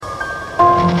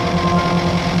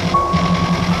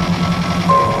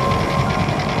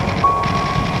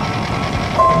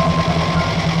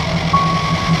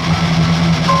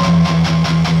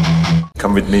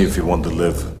Come with me if you want to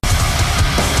live.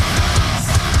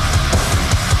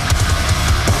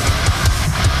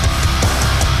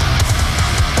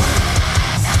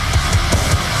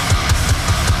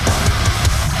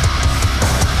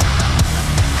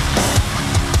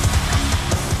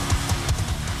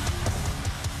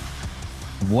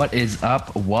 What is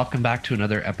up? Welcome back to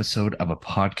another episode of a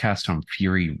podcast on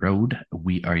Fury Road.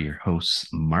 We are your hosts,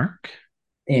 Mark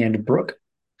and Brooke.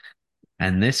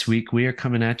 And this week we are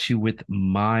coming at you with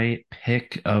my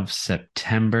pick of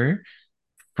September.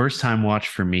 First time watch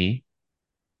for me.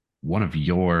 One of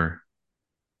your,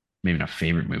 maybe not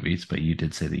favorite movies, but you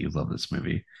did say that you love this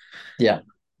movie. Yeah.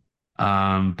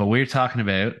 But we're talking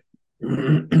about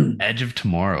Edge of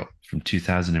Tomorrow from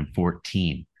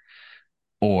 2014.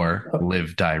 Or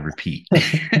Live, Die, Repeat.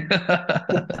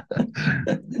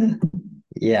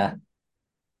 Yeah.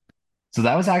 So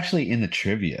that was actually in the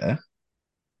trivia.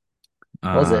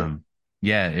 Was it?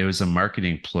 Yeah, it was a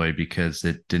marketing ploy because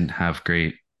it didn't have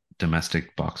great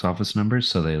domestic box office numbers.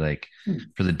 So they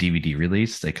for the DVD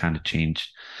release, they kind of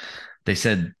changed. They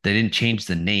said they didn't change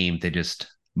the name, they just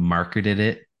marketed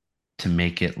it to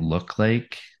make it look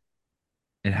like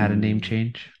it had a name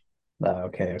change.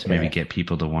 Okay. To maybe get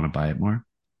people to want to buy it more.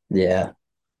 Yeah.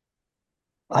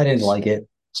 I didn't like it.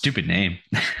 Stupid name.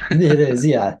 It is,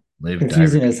 yeah. Live,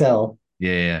 confusing as hell.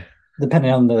 Yeah.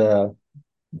 Depending on the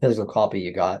physical copy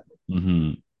you got.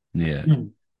 Mm-hmm. Yeah.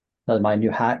 My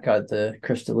new hat got the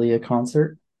Crystalia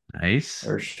concert. Nice.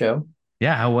 Or show.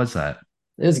 Yeah, how was that?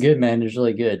 It was good, man. It was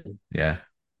really good. Yeah.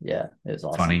 Yeah, it was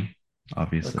awesome. Funny,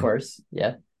 obviously. Of course.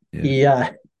 Yeah. Yeah.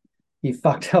 He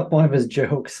fucked up one of his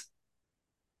jokes.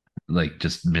 Like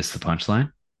just missed the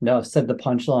punchline? No, said the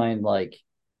punchline like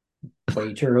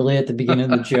way too early at the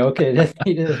beginning of the joke. And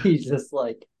he's just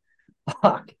like,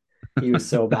 fuck. He was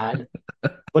so bad.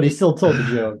 But he still told the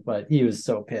joke, but he was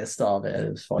so pissed off it.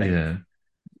 It was funny. Yeah.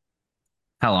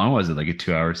 How long was it? Like a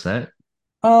 2-hour set?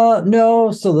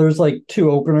 No. So there's like two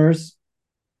openers.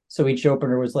 So each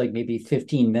opener was like maybe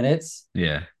 15 minutes.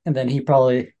 Yeah. And then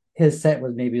his set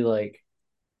was maybe like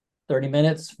 30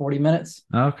 minutes, 40 minutes.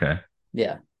 Okay.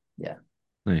 Yeah.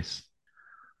 Nice.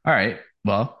 All right.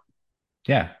 Well,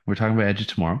 yeah, we're talking about Edge of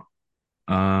Tomorrow.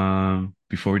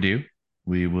 Before we do,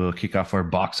 we will kick off our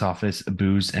box office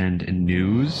booze and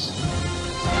news.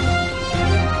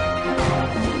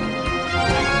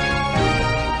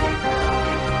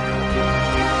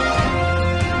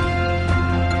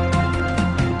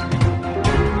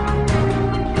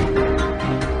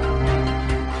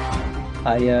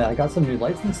 I got some new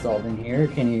lights installed in here.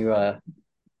 Can you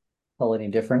tell any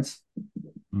difference?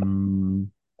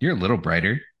 You're a little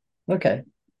brighter. Okay.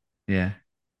 Yeah.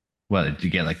 What, did you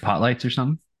get like pot lights or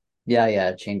something?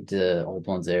 Yeah. Changed the old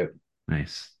ones out.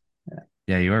 Nice.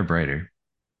 Yeah, you are brighter.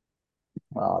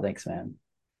 Oh, thanks, man.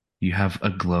 You have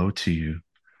a glow to you.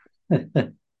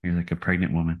 You're like a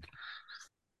pregnant woman.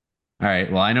 All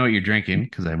right. Well, I know what you're drinking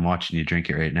because I'm watching you drink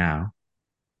it right now.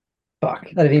 Fuck.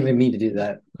 I didn't even mean to do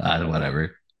that.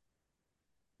 Whatever.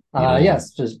 Yes,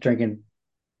 just drinking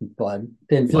blood.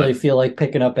 Didn't really feel like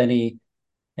picking up any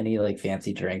like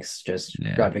fancy drinks. Just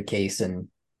grab a case and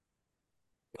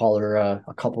call her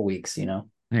a couple weeks, There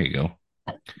you go.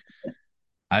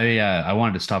 I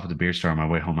wanted to stop at the beer store on my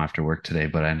way home after work today,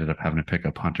 but I ended up having to pick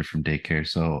up Hunter from daycare.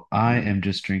 So I am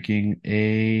just drinking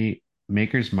a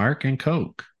Maker's Mark and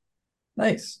Coke.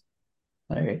 Nice.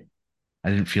 All right. I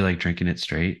didn't feel like drinking it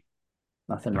straight.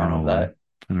 Nothing wrong with that.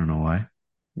 I don't know why.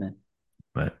 Yeah.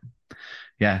 But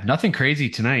yeah, nothing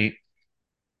crazy tonight.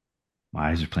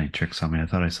 My eyes are playing tricks on me. I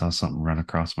thought I saw something run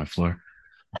across my floor.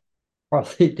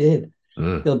 Probably did.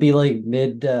 Ugh. It'll be like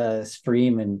mid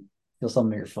stream and feel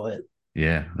something in your foot.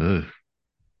 Yeah. Ugh.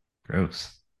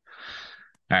 Gross.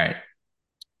 All right.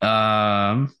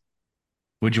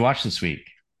 What'd you watch this week?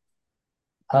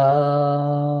 I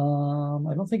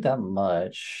don't think that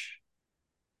much.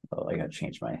 Oh, I gotta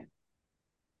change my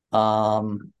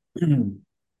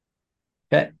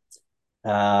okay.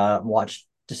 Watched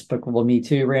Despicable Me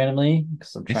 2 randomly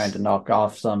because I'm trying to knock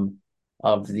off some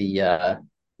of the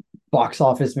box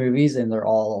office movies, and they're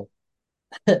all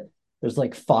there's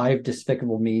like 5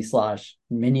 Despicable Me /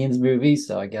 Minions movies,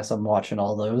 so I guess I'm watching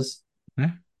all those.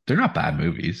 They're not bad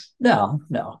movies. No.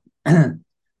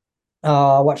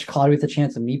 Watched Cloudy with a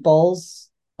Chance of Meatballs.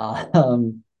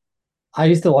 I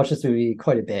used to watch this movie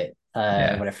quite a bit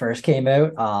when it first came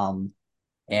out.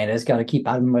 And I just got to keep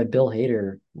adding my Bill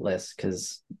Hader list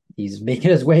because he's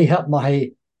making his way up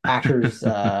my actors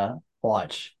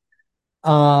watch.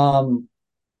 I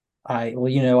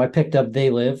picked up They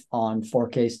Live on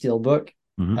 4K Steelbook.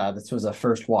 This was a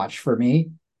first watch for me,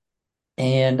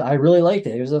 and I really liked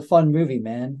it. It was a fun movie,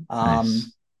 man.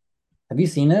 Nice. Have you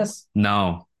seen this?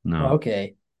 No, no.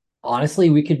 Okay. Honestly,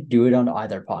 we could do it on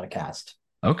either podcast.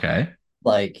 Okay.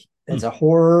 Like, Hmm. it's a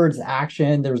horror, it's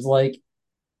action. There's like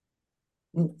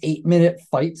an 8-minute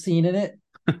fight scene in it.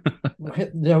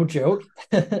 No joke.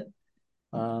 It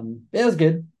was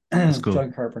good. That's cool.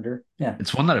 John Carpenter. Yeah.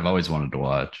 It's one that I've always wanted to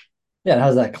watch. Yeah, it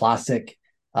has that classic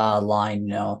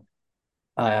line,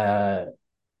 uh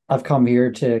I've come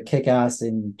here to kick ass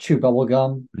and chew bubble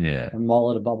gum Yeah. and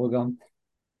maul it of bubble gum.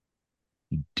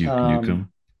 Duke Um, Nukem.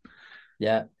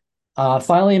 yeah.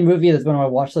 Finally, a movie that's been on my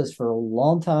watch list for a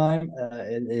long time.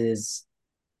 It is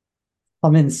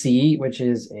Come and See, which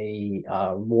is a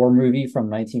war movie from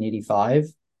 1985.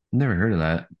 Never heard of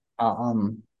that.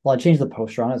 Well, I changed the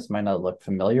poster on it, so it might not look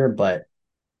familiar, but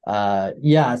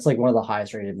yeah, it's like one of the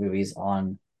highest rated movies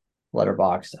on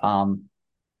Letterboxd.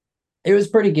 It was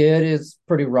pretty good. It's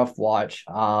pretty rough watch,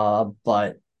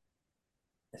 but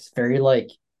it's very like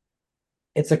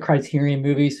it's a Criterion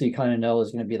movie, so you kind of know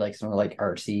it's going to be like some like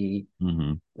artsy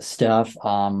Hmm. stuff.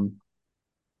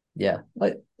 Yeah,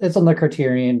 like it's on the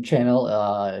Criterion channel,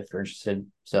 if you're interested.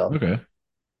 So Okay.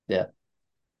 yeah,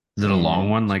 Is it a long and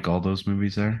one like all those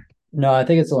movies are? no, I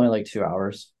think it's only like 2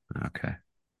 hours. Okay.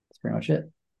 That's pretty much it.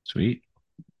 Sweet.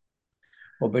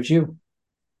 What about you?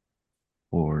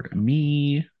 For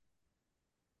me.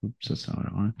 Oops, that's not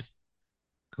what I wanted.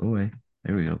 Go away.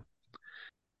 There we go.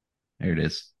 There it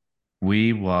is.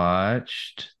 We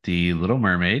watched The Little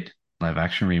Mermaid live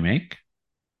action remake.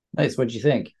 Nice. What'd you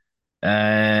think?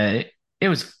 Uh, it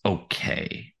was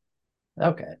okay.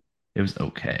 Okay. It was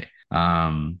okay.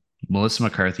 Melissa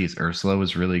McCarthy's Ursula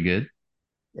was really good.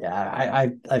 Yeah,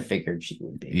 I figured she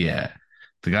would be. Yeah. Yeah.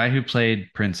 The guy who played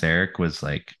Prince Eric was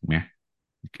like, meh,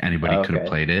 anybody could have Okay.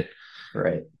 played it.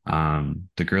 Right.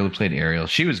 The girl who played Ariel,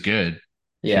 she was good.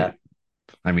 Yeah.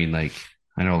 I mean, like,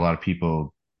 I know a lot of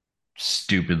people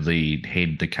stupidly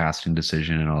hated the casting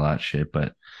decision and all that shit,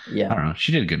 but I Yeah. don't know.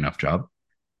 She did a good enough job.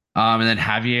 And then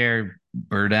Javier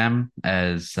Bardem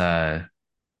as King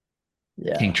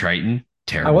Yeah. Triton, I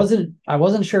terrible. wasn't I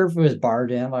wasn't sure if it was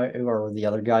Bardem or the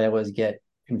other guy I always get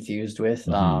confused with.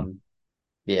 Hmm.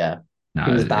 Yeah. He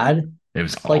No, was bad. it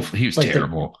was Like awful. He was like the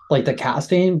terrible. like the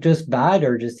casting just bad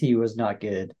or just he was not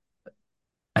good.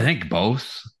 I think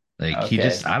both. Like he Okay.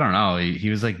 just, I don't know. He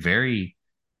was like very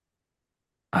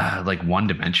like one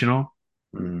dimensional.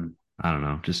 Mm, I don't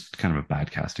know. Just kind of a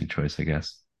bad casting choice, I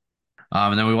guess.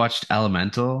 And then we watched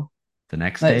Elemental the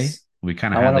next day. nice. We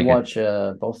kind of I had want to like a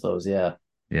watch both those. Yeah.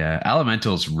 yeah,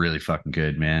 Elemental's really fucking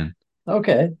good, man.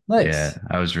 Okay. Yeah, Nice.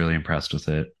 I was really impressed with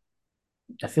it.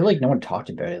 I feel like no one talked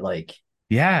about it. Like,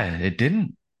 Yeah, it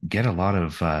didn't get a lot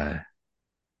of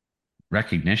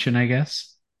recognition, I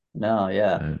guess. no,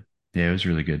 yeah. Yeah, it was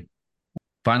really good.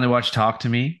 Finally watched Talk to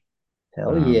Me.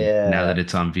 Hell Now that yeah.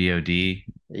 it's on VOD.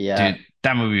 Yeah. Dude,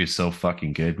 that movie was so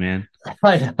fucking good, man.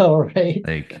 I know, right?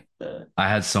 Like I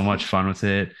had so much fun with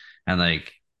it and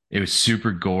like it was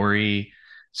super gory,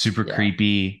 super Yeah.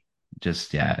 creepy.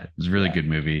 Just yeah, it was a really Yeah. good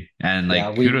movie. And Yeah.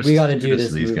 like We got to do kudos to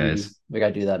this these movie. guys. We got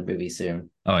to do that movie soon.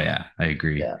 Oh yeah, I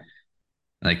agree. Yeah.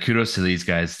 Like kudos to these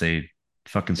guys. They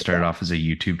fucking started Yeah. off as a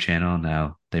YouTube channel.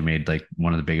 Now they made like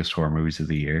one of the biggest horror movies of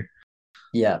the year.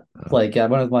 Yeah. Like I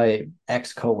went with my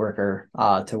ex coworker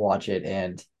to watch it,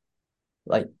 and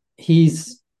like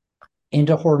he's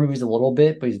into horror movies a little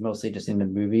bit, but he's mostly just into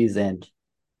movies. And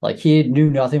like he knew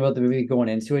nothing about the movie going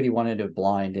into it. He wanted it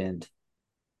blind, and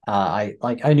I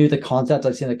knew the concept.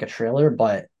 I've seen like a trailer,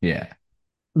 but Yeah.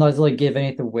 not to like give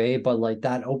anything away. But like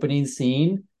that opening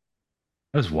scene,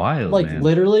 It was wild, like man.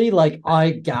 literally, like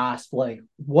I gasped, like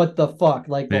what the fuck?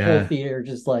 Like the whole Yeah. theater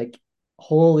just like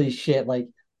holy shit! Like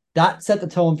that set the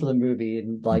tone for the movie,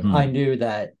 and like I Hmm. knew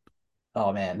that.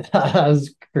 Oh man, that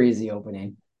was crazy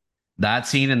opening. That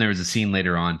scene and there was a scene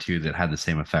later on too that had the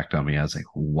same effect on me. I was like,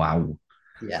 wow.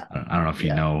 Yeah, I don't know if you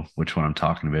yeah. know which one I'm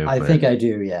talking about, I but think I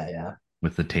do. Yeah, yeah,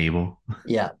 with the table.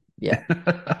 yeah, yeah,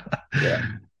 yeah.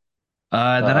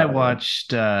 Then I Yeah.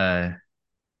 watched I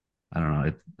don't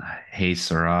know, Hey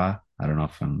Sarah. I don't know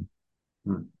if I'm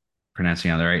Hmm.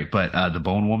 pronouncing it right, but The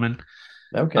Bone Woman.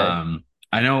 Okay. Um,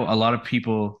 I know a lot of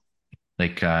people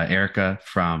like Erica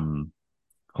from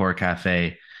Horror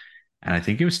Cafe, and I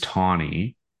think it was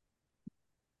Tawny.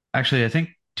 Actually, I think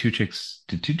Two Chicks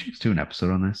do an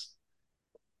episode on this?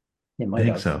 It I might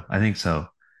think have. so. I think so.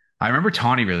 I remember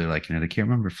Tawny really liking it. I can't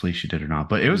remember if Felicia did or not,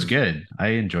 but it was Hmm. good. I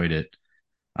enjoyed it.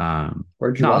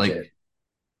 Where'd you Not watch like it?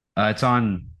 it's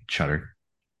on Shutter.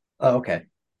 Oh, okay.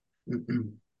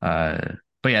 Uh,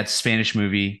 but yeah, it's a Spanish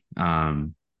movie.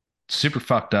 Super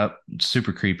fucked up,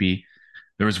 super creepy.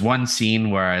 There was one scene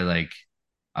where I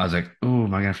was like, "Ooh,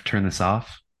 am I gonna have to turn this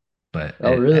off?" but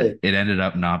Oh, really? it ended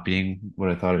up not being what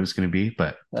I thought it was going to be.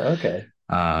 But Okay.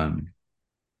 um,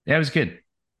 yeah, it was good.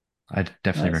 I'd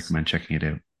definitely Nice. recommend checking it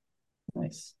out.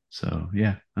 Nice. So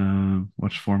yeah,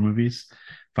 watched four movies.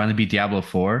 Finally beat Diablo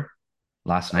 4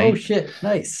 last Oh, night. shit.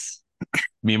 Nice.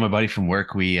 Me and my buddy from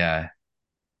work, we what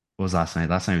was last night?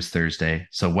 Last night was Thursday.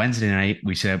 So Wednesday night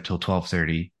we stayed up till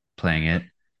 12:30 playing it.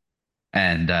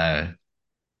 And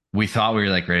we thought we were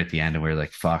like right at the end and we were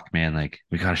like, fuck man, like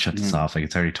we gotta shut this Mhm. off. Like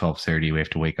it's already 12:30. We have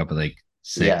to wake up at like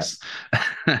Yeah. 6.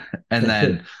 And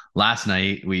then last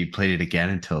night we played it again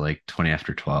until like 20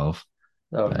 after 12.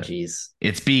 Oh, But geez.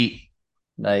 it's beat.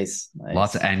 Nice.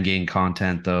 Lots of Nice. end game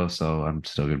content though, so I'm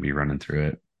still gonna be running through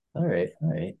it. All right. All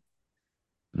right.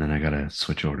 And then I gotta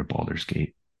switch over to Baldur's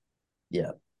Gate.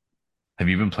 Yeah. Have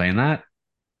you been playing that?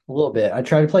 A little bit. I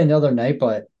tried to play the other night,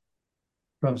 but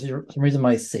for some reason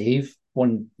my save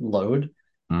wouldn't load.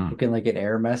 Oh, Looking like an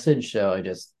error message, so I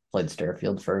just played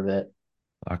Starfield for a bit.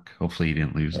 fuck. Hopefully you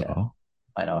didn't lose it Yeah. all.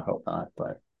 I know, I hope not,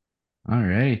 but All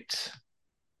right.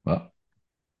 Well,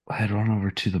 head on over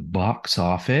to the box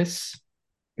office.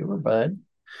 you were bud.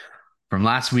 From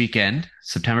last weekend,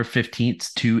 September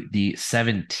 15th to the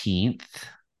 17th,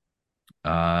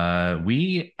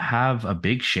 we have a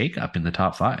big shakeup in the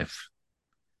top five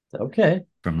Okay.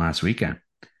 from last weekend.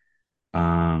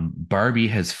 Barbie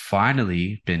has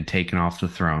finally been taken off the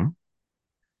throne.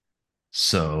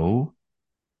 So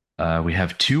we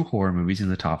have two horror movies in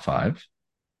the top five.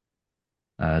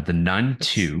 The Nun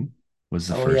Let's 2 see. was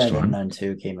the Oh yeah, first the one. Nun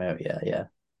 2 came out. Yeah, yeah.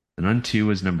 The Nun 2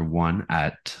 was number one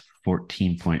at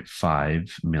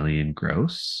 14.5 million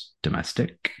gross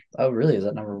domestic. Oh really? Is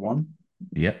that number one?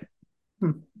 Yep.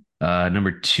 Hmm.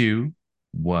 Number two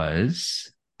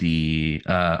was the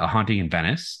A Haunting in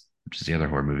Venice, which is the other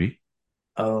horror movie.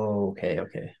 Oh, okay,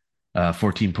 okay.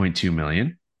 14.2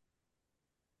 million.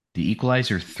 The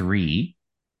Equalizer 3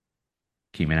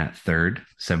 came in at third,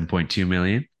 7.2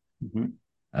 million. Mhm.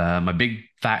 My Big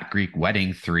Fat Greek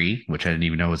Wedding 3, which I didn't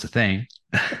even know was a thing.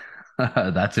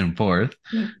 That's in fourth.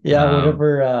 Yeah, Um,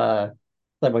 whenever I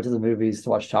went to the movies to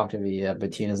watch Talk to Me,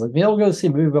 Bettina's like, maybe I'll go see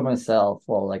a movie by myself.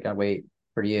 Well, like I wait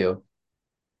for you.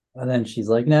 And then she's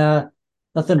like, nah,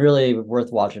 nothing really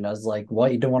worth watching. I was like,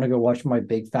 what? You don't want to go watch my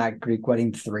Big Fat Greek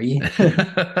Wedding 3?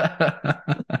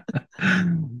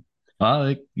 well,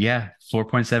 like, yeah,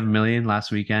 4.7 million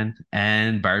last weekend.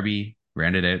 And Barbie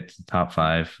rounded out the top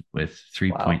five with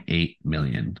Wow. 3.8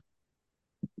 million.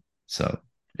 So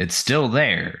it's still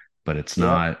there, but it's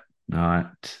Yep.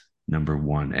 not number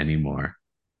one anymore.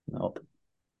 Nope.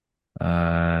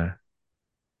 Uh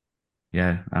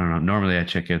yeah, I don't know. Normally I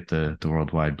check out the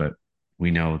worldwide, but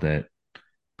we know that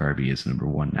Barbie is number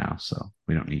one now, so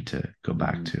we don't need to go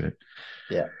back Mhm. to it.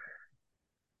 Yeah.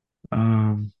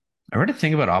 I read a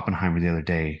thing about Oppenheimer the other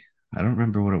day. I don't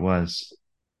remember what it was.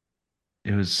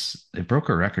 It broke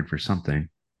a record for something.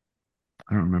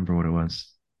 I don't remember what it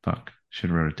was. Fuck. Should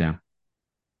have wrote it down.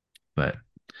 But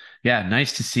yeah,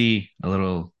 nice to see a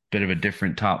little bit of a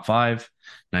different top five.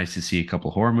 Nice to see a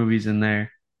couple horror movies in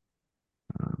there.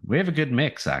 We have a good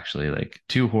mix actually, like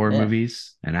two horror Yeah.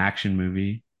 movies, an action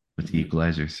movie with the Mhm.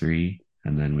 Equalizer 3,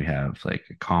 and then we have like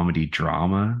a comedy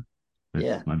drama with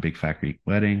Yeah. My Big Fat Greek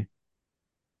Wedding.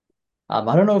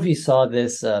 I don't know if you saw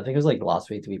this. I think it was like last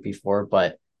week, the week before,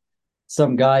 but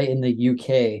some guy in the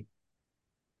UK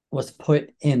was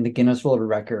put in the Guinness World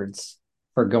Records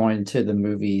for going to the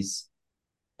movies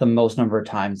the most number of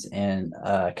times in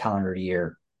a calendar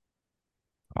year.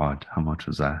 Odd. How much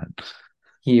was that?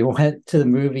 He went to the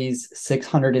movies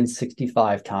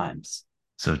 665 times,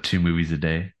 So two movies a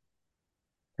day.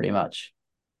 pretty much.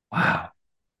 Yeah. Wow.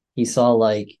 He saw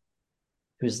like,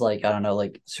 it was like, I don't know,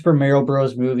 like Super Mario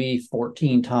Bros. Movie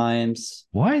 14 times.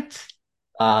 What?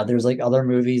 There's like other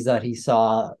movies that he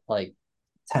saw like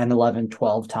 10, 11,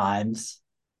 12 times.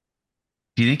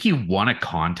 Do you think he won a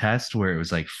contest where it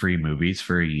was like free movies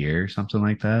for a year or something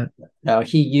like that? No,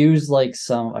 he used like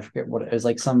some, I forget what it was,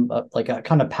 like some, like a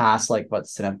kind of pass, like what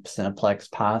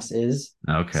Cineplex pass is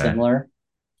Okay. similar.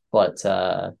 But,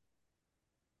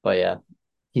 but yeah,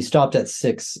 he stopped at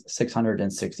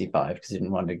 665 because he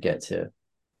didn't want to get to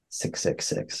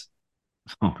 666.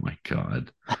 Oh my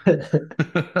God.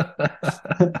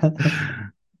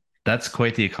 That's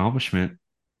quite the accomplishment.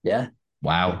 Yeah.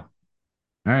 Wow.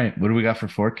 All right. What do we got for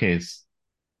 4Ks?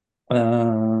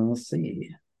 Let's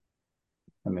see.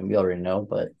 I mean, we already know,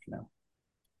 but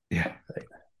Yeah.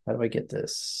 how do I get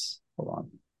this? Hold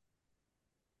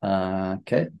on.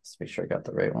 Okay, let's make sure I got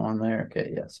the right one there.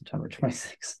 Okay, yeah, September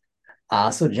 26th.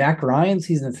 So Jack Ryan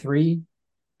season three.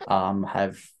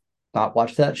 Have not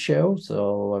watched that show,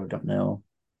 so I don't know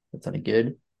if it's any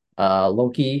good.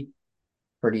 Loki,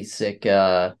 pretty sick.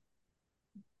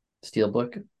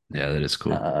 Steelbook. Yeah, that is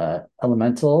cool.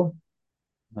 Elemental,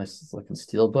 nice looking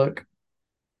Steelbook.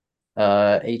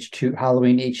 H2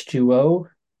 Halloween H2O,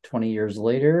 20 years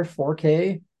later,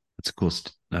 4K. That's a cool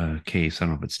case. I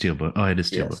don't know if it's Steelbook. Oh, it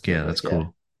is Yeah, Steelbook. Yeah, that's Steelbook, yeah.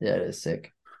 cool. Yeah, it is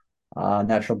sick.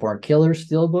 Natural Born Killer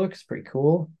Steelbook is pretty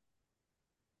cool.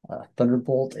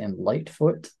 Thunderbolt and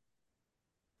Lightfoot.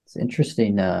 It's an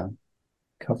interesting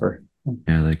cover.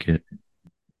 Yeah, I like it.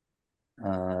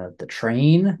 The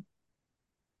Train.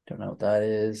 Don't know what that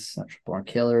is. Natural Born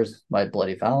Killers. My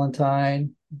Bloody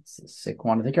Valentine. It's a sick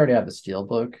one. I think I already have the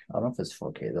Steelbook. I don't know if it's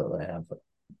 4K though. I have.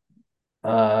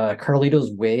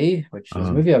 Carlito's Way, which is a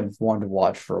Oh, movie I've wanted to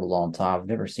watch for a long time. I've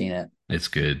never seen it. it's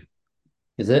good.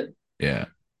 Is it? Yeah.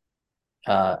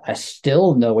 I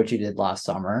Still Know What You Did Last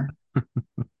Summer.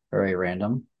 Very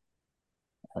random.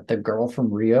 The Girl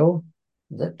from Rio.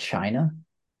 Is that China?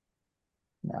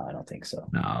 No, I don't think so.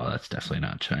 No, that's definitely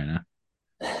not China.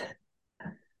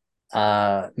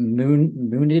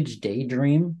 Moonage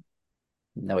Daydream.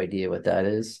 No idea what that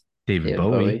is. David David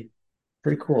Bowie. Bowie.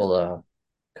 Pretty cool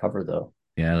cover though.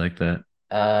 Yeah, I like that.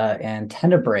 And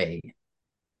Tenebrae,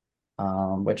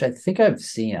 which I think I've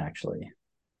seen actually.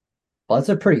 Well, that's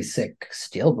a pretty sick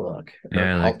steelbook.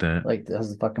 Yeah, I like that. Like there's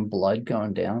the fucking blood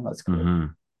going down. That's cool.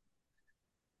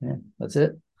 Mm-hmm. Yeah, that's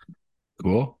it.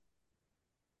 Cool.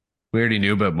 We already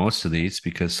knew about most of these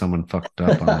because someone fucked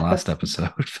up on the last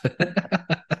episode.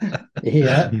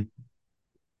 Yeah,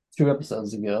 2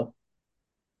 episodes ago.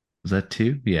 Was that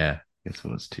two? Yeah, I guess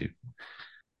it was two.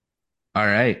 All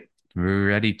right. We're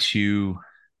ready to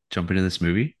jump into this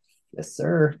movie. Yes,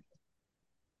 sir.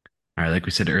 All right. Like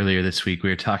we said earlier this week, we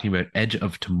were talking about Edge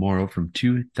of Tomorrow from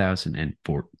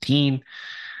 2014.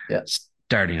 Yeah.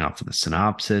 Starting off with a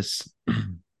synopsis.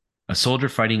 A soldier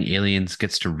fighting aliens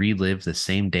gets to relive the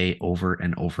same day over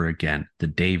and over again, the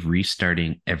day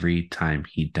restarting every time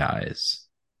he dies.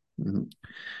 Mm-hmm.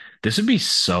 This would be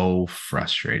so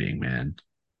frustrating, man.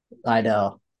 I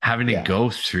know. Having to Yeah. go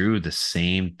through the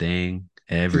same thing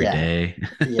every Yeah. day.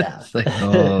 Yeah. It's like,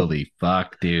 holy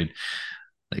fuck, dude.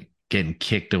 Like getting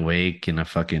kicked awake in a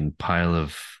fucking pile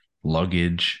of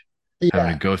luggage, having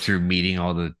Yeah. to go through meeting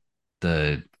all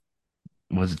the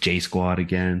was it J Squad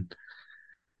again?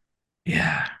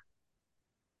 Yeah.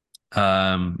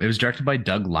 It was directed by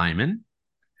Doug Liman,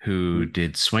 who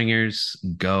did Swingers,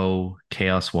 Go,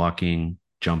 Chaos Walking,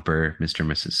 Jumper, Mr. and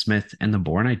Mrs. Smith, and The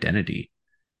Bourne Identity.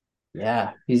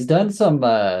 Yeah. He's done some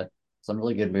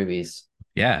really good movies.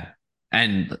 Yeah.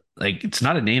 And like it's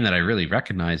not a name that I really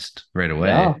recognized right away.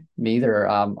 No, me either.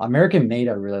 American Made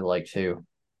I really like too.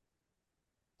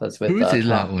 That's with Who's in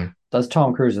that Tom. one? That's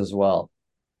Tom Cruise as well.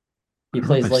 I He don't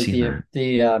know if plays I've like seen that.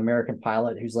 the American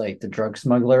pilot who's like the drug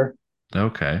smuggler.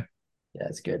 Okay. Yeah,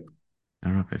 it's good. I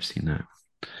don't know if I've seen that.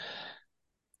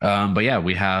 But yeah,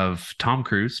 we have Tom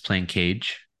Cruise playing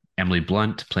Cage, Emily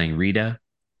Blunt playing Rita,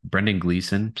 Brendan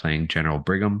Gleeson playing General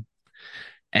Brigham,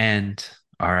 and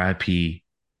R.I.P.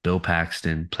 Bill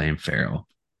Paxton playing Farrell.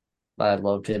 I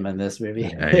loved him in this movie.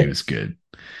 He was good.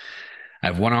 I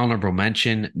have one honorable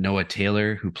mention, Noah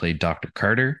Taylor, who played Dr.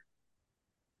 Carter.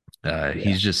 Yeah.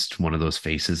 He's just one of those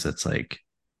faces that's like,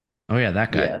 oh yeah,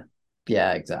 that guy. Yeah.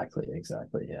 Yeah, exactly.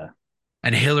 Yeah.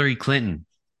 And Hillary Clinton,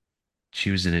 she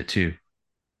was in it too.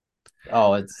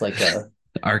 Oh, it's like a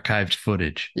Archived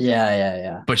footage,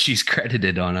 yeah. but she's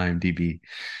credited on IMDb.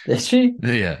 Is she?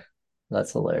 Yeah.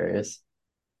 That's hilarious.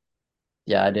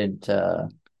 Yeah, I didn't no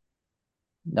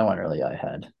one really I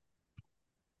had.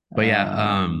 But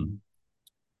yeah,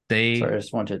 they sorry, I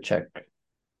just want to check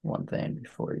one thing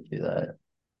before you do that.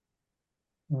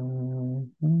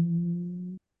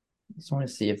 Just want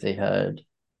to see if they had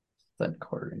that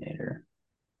coordinator.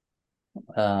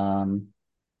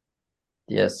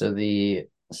 Yeah, so the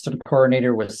stunt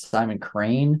coordinator was Simon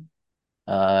Crane.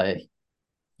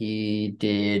 He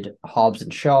did Hobbs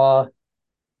and Shaw,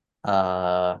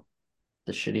 the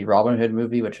shitty Robin Hood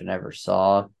movie, which I never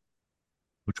saw.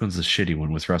 which one's the shitty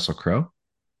one with Russell Crowe?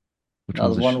 Which The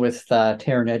one's one with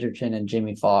Taron Egerton and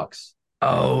Jamie Foxx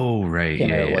Oh, right. came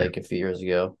Yeah, out yeah. like a few years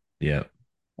ago. Yeah.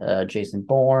 Jason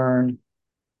Bourne,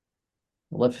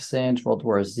 Maleficent, World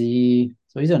War Z.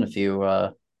 So he's done a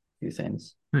few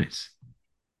things. Nice.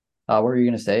 What were you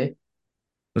gonna say? I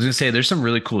was gonna say there's some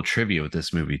really cool trivia with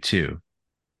this movie too.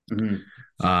 Mhm.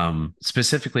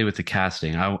 Specifically with the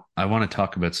casting. I want to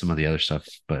talk about some of the other stuff,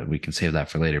 but we can save that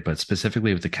for later. But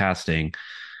specifically with the casting,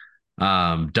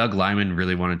 Doug Liman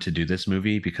really wanted to do this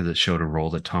movie because it showed a role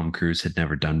that Tom Cruise had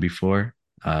never done before.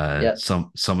 Yeah.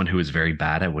 Someone who is very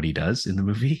bad at what he does in the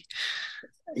movie.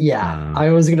 Yeah, I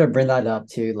was gonna bring that up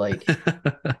too, like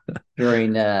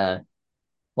during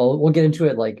Well, we'll get into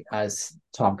it like as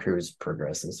Tom Cruise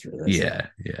progresses through this. Yeah.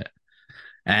 Yeah, yeah.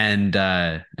 And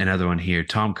another one here.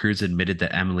 Tom Cruise admitted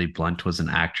that Emily Blunt was an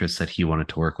actress that he wanted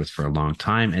to work with for a long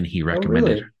time, and he Oh, recommended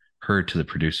really? her to the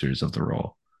producers of the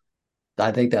role.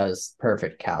 I think that was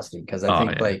perfect casting because I Oh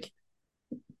think yeah. like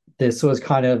this was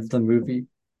kind of the movie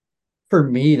for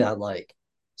me that like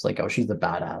it's like, oh, she's the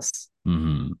badass.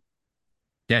 Hmm.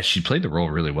 Yeah, she played the role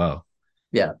really well.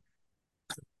 Yeah.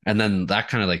 And then that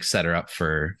kind of like set her up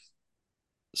for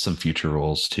some future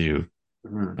roles too,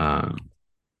 Mhm. um,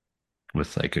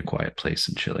 with like A Quiet Place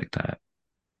and shit like that.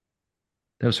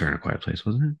 That was her in A Quiet Place,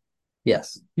 wasn't it?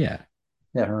 Yes. Yeah.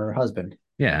 Yeah, her husband.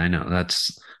 Yeah, I know.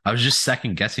 That's I was just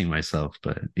second guessing myself,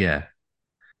 but yeah.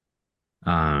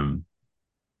 Um,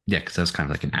 yeah, because that was kind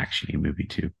of like an actiony movie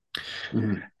too.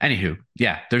 Mhm. Anywho,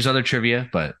 yeah, there's other trivia,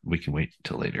 but we can wait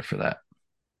till later for that.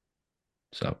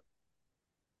 So,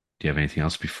 do you have anything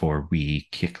else before we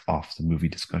kick off the movie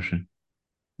discussion?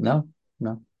 No,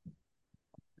 no.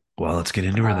 Well, let's get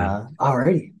into her then.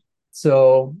 Alrighty.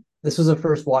 So this was a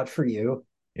first watch for you.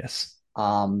 Yes.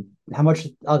 How much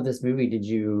of this movie did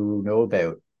you know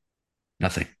about?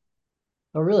 Nothing.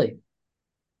 Oh, really?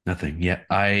 Nothing. Yeah.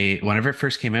 I whenever it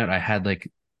first came out, I had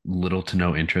like little to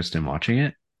no interest in watching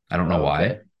it. I don't know Oh, why.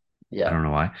 okay. I Yeah, don't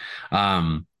know why.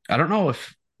 I don't know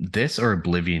if this or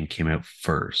Oblivion came out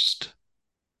first.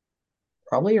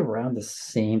 probably around the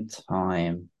same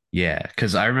time. Yeah,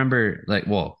 because I remember like,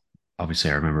 well, obviously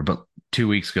I remember, but 2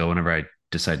 weeks ago, whenever I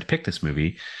decided to pick this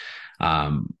movie,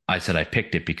 I said I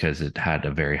picked it because it had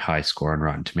a very high score on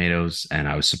Rotten Tomatoes, and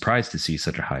I was surprised to see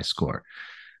such a high score.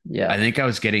 I Yeah. think I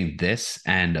was getting this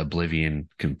and Oblivion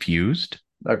confused.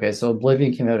 Okay, so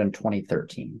Oblivion came out in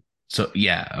 2013. So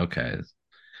yeah, okay.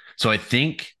 So I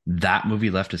think that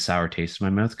movie left a sour taste in my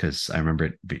mouth because I remember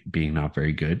it being not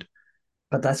very good.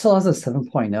 But that still has a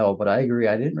 7.0, but I agree.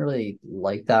 I didn't really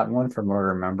like that one from what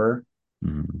I remember.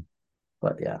 Mhm.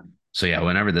 But yeah. So yeah,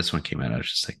 whenever this one came out, I was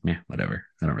just like, meh, whatever.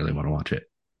 I don't really want to watch it.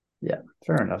 Yeah,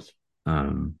 fair enough.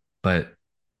 But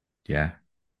yeah,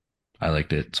 I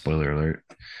liked it. Spoiler alert.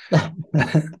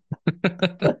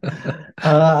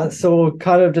 So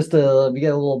kind of just we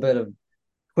get a little bit of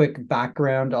quick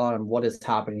background on what is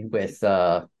happening with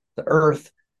the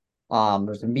Earth.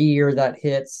 There's a meteor that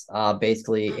hits.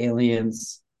 Basically,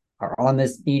 aliens are on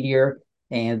this meteor,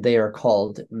 and they are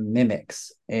called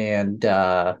mimics. And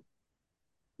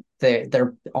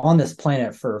they're on this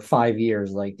planet for 5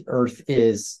 years. Like Earth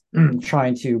is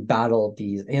trying to battle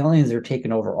these aliens. They're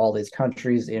taking over all these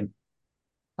countries in,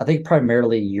 I think,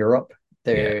 primarily Europe.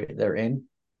 Yeah. They're in.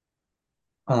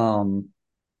 Um,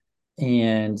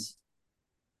 and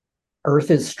Earth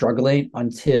is struggling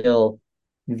until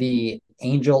the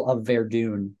Angel of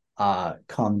Verdun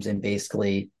comes and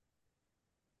basically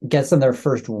gets them their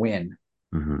first win.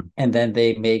 Hmm. And then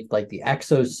they make like the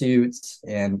exosuits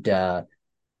and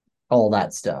all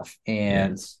that stuff. Yeah.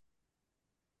 And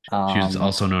She was um,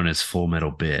 also known as Full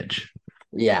Metal Bitch.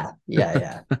 yeah,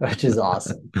 which is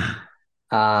awesome.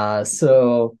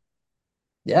 So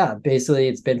yeah, basically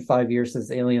it's been 5 years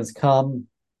since aliens come.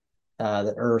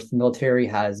 The Earth military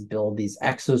has built these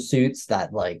exosuits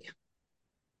that like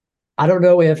I don't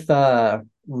know if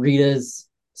Rita's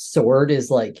sword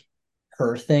is like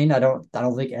her thing. I don't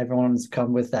think everyone's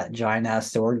come with that giant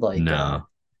ass sword like No.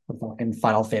 fucking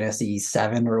Final Fantasy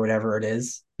 7 or whatever it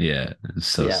is. Yeah. It's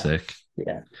so Yeah, sick.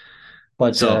 yeah.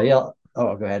 But So, yeah.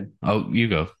 Oh, go ahead. oh, you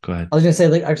go. Go ahead. I was gonna say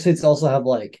like actually it's also have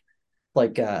like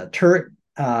turret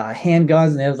handguns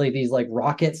and they have like these like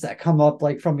rockets that come up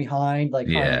like from behind, like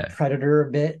kind of like Yeah. Predator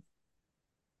a bit.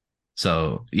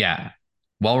 So, yeah.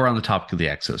 While we're on the topic of the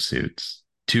exosuits,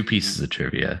 two pieces Mhm. of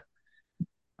trivia.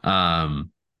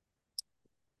 Um,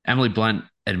 Emily Blunt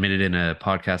admitted in a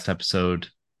podcast episode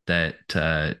that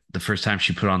the first time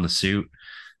she put on the suit,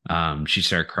 she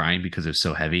started crying because it was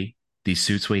so heavy. These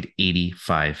suits weighed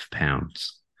 85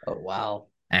 pounds, Oh wow.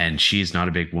 and she's not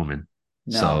a big woman.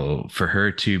 No. So for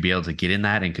her to be able to get in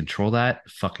that and control that,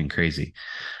 fucking crazy.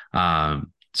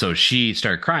 So she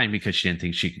started crying because she didn't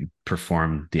think she could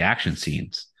perform the action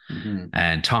scenes. Mhm.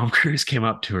 And Tom Cruise came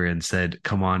up to her and said,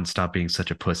 "Come on, stop being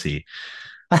such a pussy."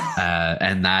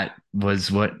 And that was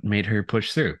what made her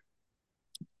push through.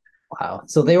 Wow.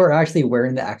 So they were actually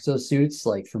wearing the exosuits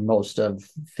like for most of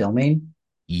filming.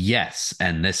 Yes.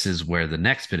 And this is where the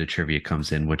next bit of trivia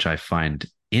comes in, which I find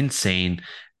insane.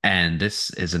 And this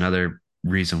is another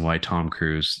reason why Tom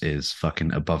Cruise is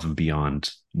fucking above and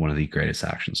beyond one of the greatest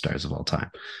action stars of all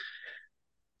time.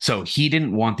 So he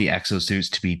didn't want the exosuits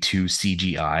to be too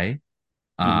CGI.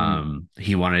 Mhm.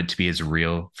 He wanted it to be as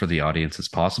real for the audience as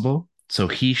possible. So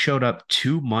he showed up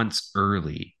 2 months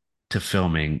early to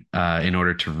filming in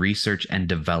order to research and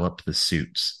develop the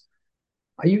suits.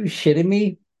 Are you shitting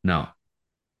me? No,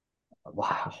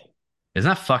 Wow. isn't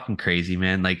that fucking crazy,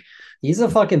 man? Like He's a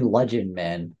fucking legend,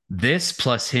 man. this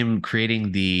plus him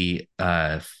creating the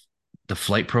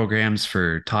flight programs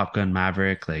for Top Gun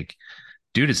Maverick, like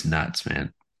dude is nuts,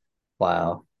 man.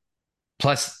 Wow.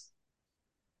 Plus,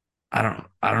 I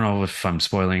don't know if I'm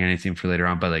spoiling anything for later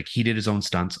on, but like he did his own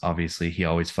stunts. Obviously, he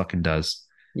always fucking does.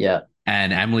 Yeah.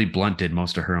 And Emily Blunt did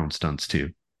most of her own stunts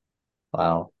too.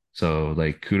 Wow. So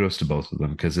like kudos to both of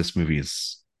them because this movie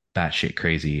is batshit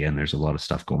crazy and there's a lot of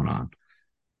stuff going on.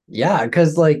 Yeah,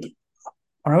 because like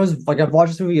when I was like I've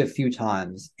watched this movie a few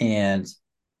times and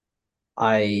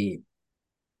I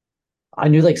I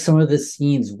knew like some of the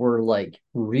scenes were like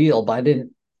real, but I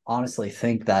didn't honestly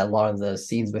think that a lot of the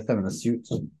scenes with them in the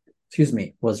suits, excuse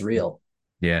me, was real.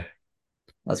 Yeah.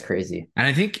 That's crazy. And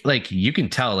I think like you can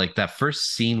tell like that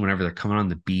first scene whenever they're coming on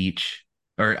the beach,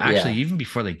 or actually Yeah. even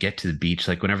before they get to the beach,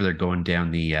 like whenever they're going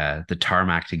down the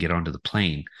tarmac to get onto the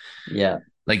plane, Yeah.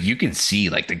 like you can see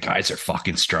like the guys are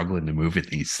fucking struggling to move at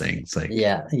these things. Like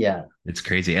Yeah. Yeah. it's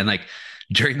crazy. And like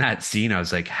during that scene, I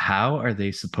was like, how are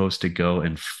they supposed to go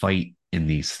and fight in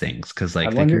these things? Because I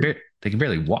like wonder, they can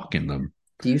barely walk in them.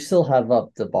 do you still have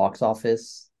up the box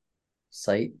office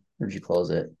site or did you close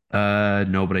it?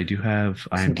 No, but I do have So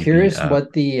I'm IMDb curious up.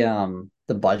 what the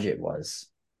budget was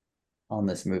on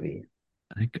this movie.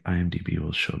 I think IMDb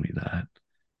will show me that.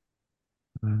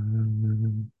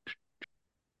 Um,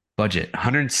 budget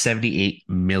 $178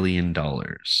 million.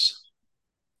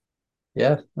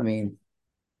 Yeah, I mean,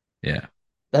 Yeah.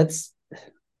 that's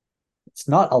it's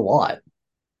not a lot.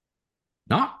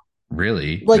 Not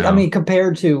really. Like, I No. mean,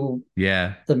 compared to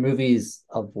Yeah. the movies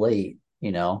of late,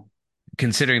 you know,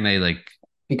 Considering they like,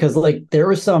 because like there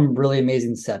were some really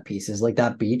amazing set pieces, like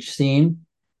that beach scene,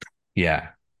 yeah.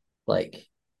 like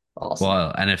awesome.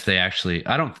 Well, and if they actually,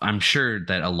 I'm sure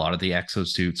that a lot of the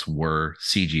exosuits were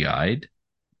CGI'd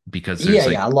because Yeah,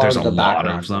 yeah, a lot there's of a the lot of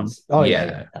background them. ones. Oh yeah,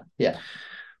 Yeah. yeah, yeah.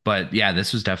 But yeah,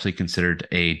 this was definitely considered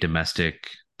a domestic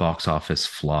box office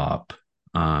flop.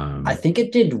 I Um, think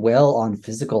it did well on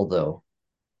physical though.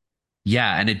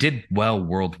 yeah, and it did well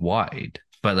worldwide,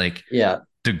 but like Yeah.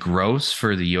 the gross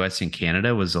for the US and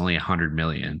Canada was only 100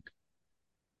 million.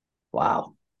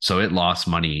 Wow. So it lost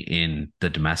money in the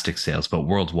domestic sales, but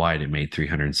worldwide it made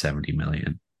 370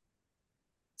 million.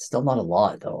 Still not a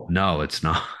lot though. No, it's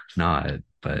not not,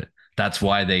 but that's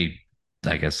why they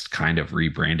I guess kind of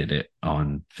rebranded it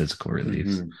on physical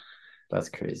release. Hmm. That's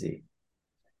crazy.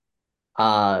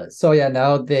 So yeah,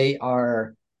 now they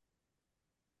are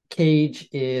Cage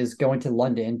is going to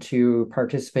London to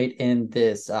participate in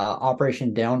this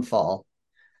Operation Downfall.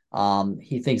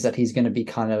 He thinks that he's going to be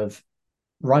kind of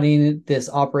running this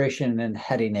operation and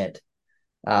heading it.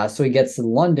 So he gets to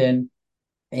London,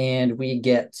 and we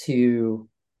get to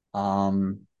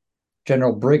um,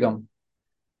 General Brigham,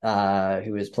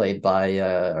 who is played by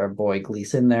our boy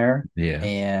Gleason there. Yeah.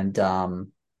 And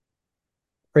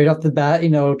right off the bat, you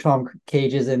know, Tom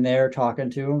Cage is in there talking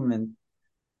to him, and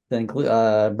then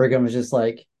Brigham is just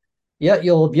like, "Yeah,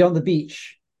 you'll be on the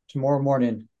beach tomorrow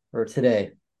morning or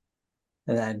today."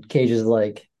 And then Cage is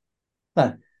like,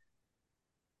 huh,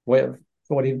 what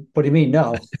do you mean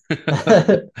no?"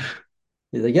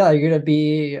 He's like, "Yeah, you're gonna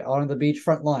be on the beach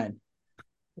front line."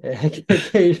 And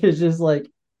Cage is just like,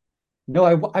 "No,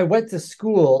 I went to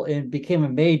school and became a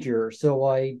major, so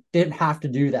I didn't have to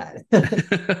do that."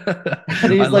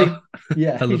 And I he's love like,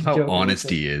 yeah, I love he's how joking with honest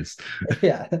it. he is.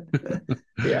 Yeah.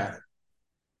 Yeah.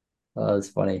 Oh, it's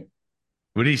funny.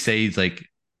 What did he say? He's like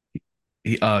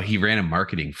he ran a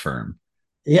marketing firm.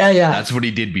 Yeah, yeah. That's what he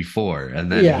did before.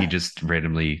 And then he Yeah. just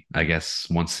randomly, I guess,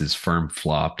 once his firm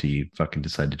flopped, he fucking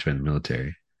decided to join the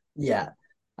military. Yeah.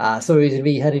 So he's gonna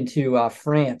be heading to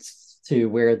France to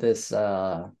where this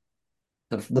the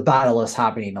battle is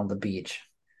happening on the beach.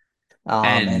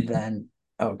 And And then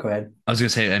oh, go ahead. I was gonna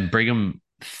say, and Brigham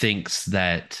thinks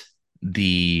that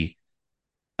the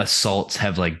assaults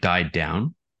have like died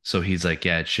down. So he's like,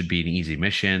 yeah, it should be an easy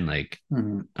mission. Like,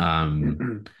 Mhm.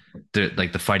 um,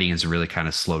 the fighting is really kind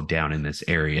of slowed down in this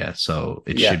area. So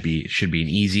it Yeah, should be an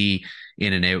easy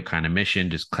in and out kind of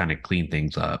mission, just kind of clean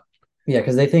things up. yeah,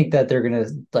 because they think that they're gonna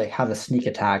like have a sneak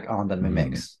attack on the Mm,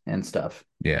 mimics and stuff.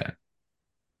 yeah.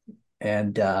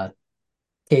 And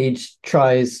Cage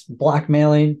tries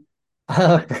blackmailing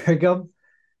Brigham.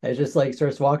 And just like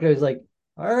starts walking. He's like,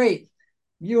 "All right,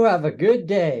 you have a good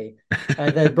day."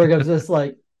 And then Brigham's just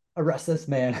like, "Arrest this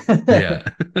man." Yeah.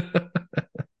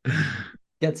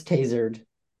 Gets tasered.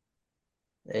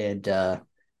 And I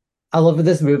love that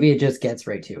this movie, it just gets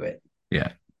right to it.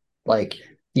 Yeah. Like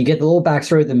you get the little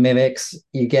backstory with the mimics.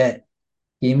 You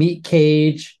meet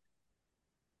Cage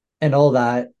and all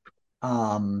that.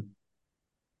 Um,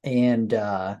 and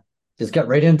just get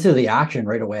right into the action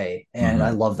right away. And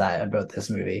I Hmm. love that about this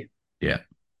movie. Yeah.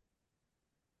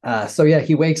 So yeah,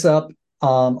 he wakes up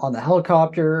on the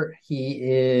helicopter. He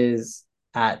is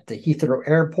at the Heathrow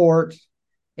Airport,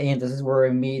 and this is where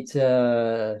we meet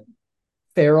Farrell,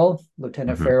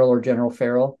 Lieutenant Hmm. Farrell or General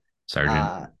Farrell, Sergeant.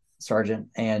 uh, Sergeant.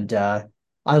 And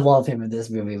I love him in this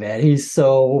movie, man. He's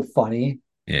so funny.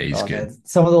 Yeah, he's Oh good. man,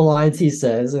 some of the lines he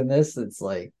says in this, it's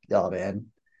like, oh man,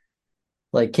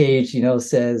 like Cage,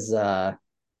 says,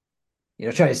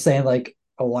 tries saying like,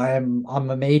 "Oh, I'm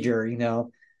a major,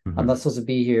 I'm Hmm. not supposed to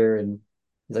be here," and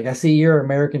he's like, "I see you're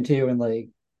American too," and like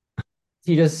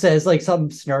he just says like some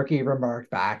snarky remark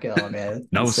back. Oh man,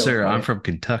 No, it's so sir, I'm funny. from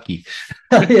Kentucky.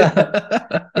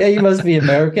 Yeah, yeah, you must be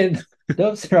American.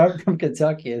 Nope, sir, I'm from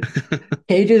Kentucky.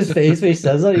 Cage's face when he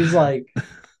says that, he's like,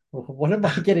 "What am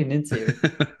I getting into?"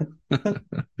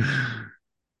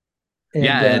 And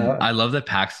Yeah, and I love that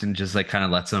Paxton just like kind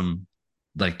of lets him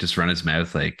like just run his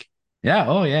mouth like, yeah,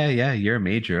 oh yeah, yeah, you're a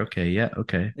major. Okay, yeah,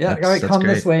 okay. yeah, all That's right, that's come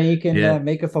this great. way. You can Yeah.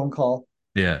 make a phone call.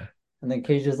 Yeah. And then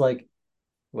Cage is like,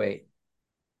 "Wait,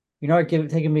 you're not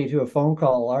taking me to a phone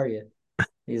call, are you?"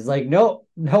 He's like, "Nope,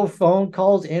 no phone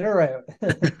calls in or out."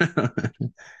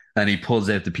 And he pulls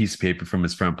out the piece of paper from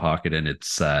his front pocket and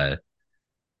it's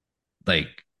like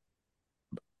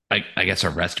I guess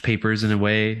arrest papers in a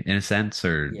way, in a sense,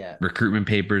 or Yeah, recruitment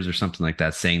papers or something like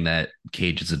that, saying that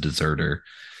Cage is a deserter.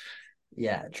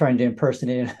 yeah, trying to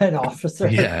impersonate an officer,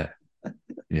 Yeah.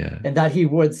 Yeah. and that he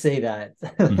would say that.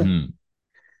 Hmm.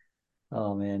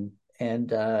 Oh man,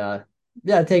 and yeah,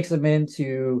 it takes him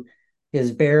into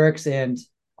his barracks, and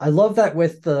I love that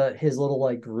with the his little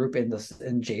like group in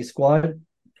J Squad.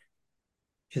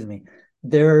 Excuse me.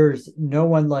 There's no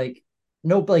one like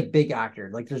no like big actor.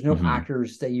 Like there's no Hmm.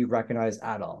 actors that you recognize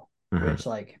at all. Uh-huh. Which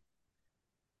like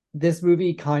this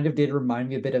movie kind of did remind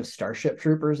me a bit of Starship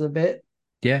Troopers a bit,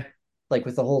 Yeah. like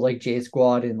with the whole like J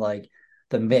Squad and like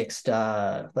the mixed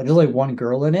like there's like one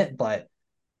girl in it, but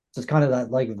just kind of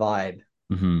that like vibe.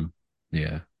 Hmm.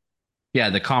 Yeah. Yeah,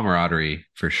 the camaraderie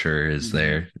for sure is Mm-hmm.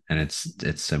 there, and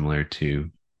it's similar to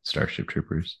Starship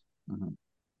Troopers, Mm-hmm.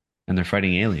 and they're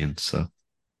fighting aliens. So,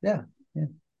 Yeah.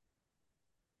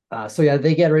 Yeah. So yeah,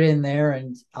 they get right in there,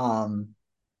 and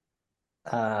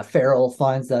Farrell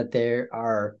finds that they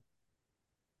are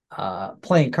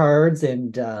playing cards,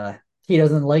 and he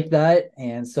doesn't like that,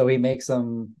 and so he makes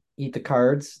them eat the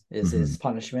cards is hmm. his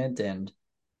punishment, and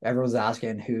everyone's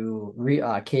asking who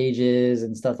Cage is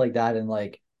and stuff like that, and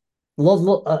like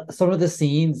some of the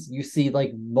scenes you see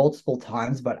like multiple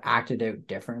times but acted out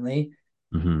differently.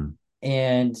 Hmm.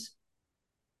 And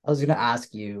I was gonna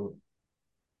ask you,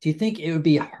 do you think it would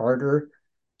be harder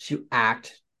to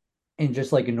act in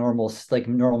just like a normal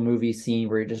movie scene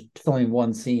where you're just filming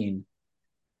one scene,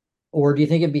 or do you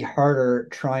think it'd be harder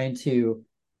trying to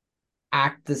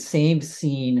act the same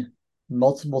scene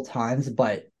multiple times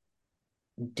but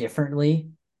differently?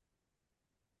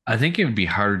 I think it would be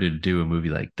harder to do a movie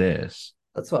like this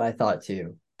That's what I thought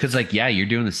too. because, like, yeah, you're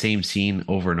doing the same scene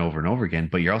over and over and over again,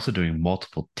 but you're also doing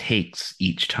multiple takes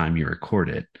each time you record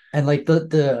it. And like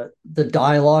the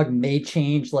dialogue may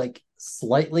change like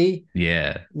slightly.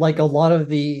 Yeah. Like a lot of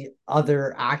the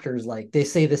other actors, like they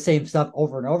say the same stuff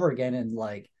over and over again, and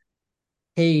like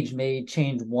Page may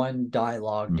change one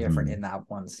dialogue different Hmm. in that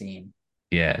one scene.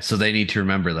 Yeah. So they need to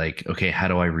remember, like, okay, how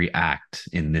do I react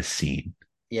in this scene?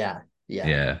 Yeah, yeah.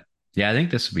 Yeah. Yeah. I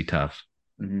think this would be tough.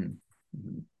 Mm-hmm.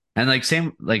 Mm-hmm. And like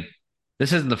same like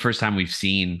this isn't the first time we've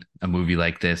seen a movie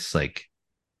like this. Like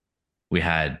we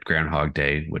had Groundhog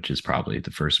Day, which is probably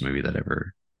the first movie that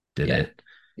ever did Yeah, it.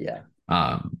 yeah,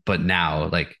 But now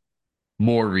like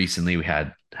more recently we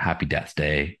had Happy Death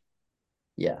Day.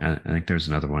 yeah. And I think there's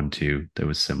another one too that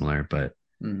was similar. But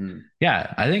Mm-hmm.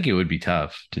 yeah, I think it would be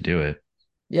tough to do it.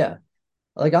 Yeah.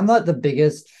 Like I'm not the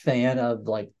biggest fan of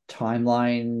like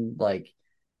timeline like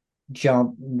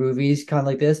jump movies kind of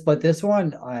like this, but this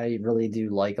one I really do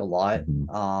like a lot.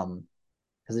 Mhm.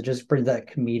 Because it just brings that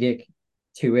comedic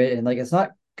to it, and like it's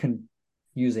not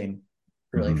confusing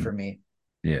really for Mhm. me.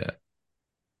 Yeah.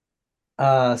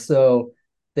 So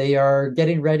they are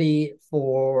getting ready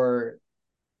for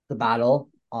the battle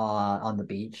on the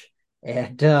beach,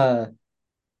 and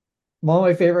one of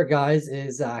my favorite guys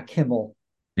is Kimmel.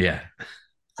 Yeah.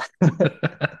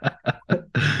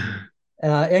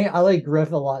 And I like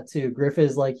Griff a lot too. Griff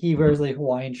is like he wears Mhm. like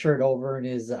Hawaiian shirt over and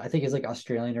is I think he's like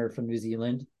Australian or from New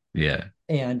Zealand, Yeah.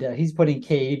 and he's putting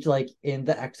Cage like in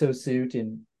the exosuit,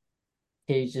 and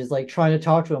Cage is like trying to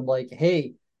talk to him like,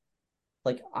 hey,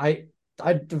 like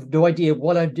I have no idea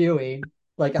what I'm doing.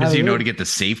 Like I Because you know to really, get the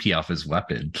safety off his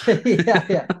weapon. yeah,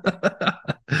 yeah.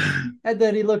 And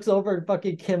then he looks over and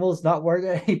fucking Kimmel's not wearing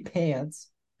any pants.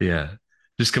 Yeah.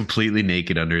 Just completely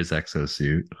naked under his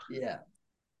exosuit. Yeah,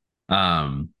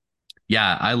 Um,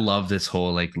 yeah, I love this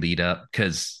whole like lead up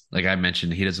because like I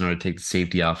mentioned, he doesn't know how to take the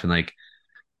safety off. And like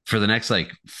for the next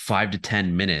like 5 to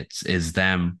 10 minutes is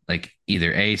them like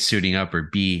either A suiting up or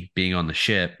B being on the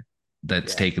ship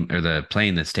that's yeah, taken or the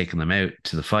plane that's taking them out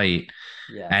to the fight.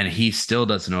 yeah. And he still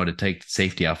doesn't know how to take the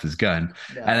safety off his gun.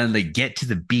 And No, then they get to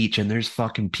the beach and there's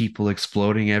fucking people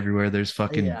exploding everywhere. There's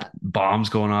fucking yeah, bombs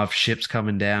going off, ships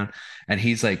coming down. And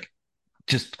he's like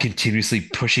just continuously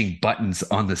pushing buttons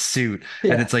on the suit.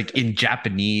 And yeah. it's like in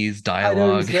Japanese I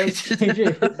know he dialogue. starts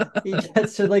changing. He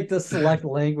gets to like the select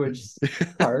language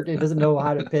part. He doesn't know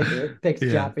how to pick it. Picks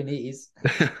Yeah. Japanese.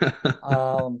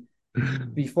 Um,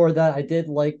 Before that, I did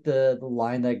like the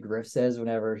line that Griff says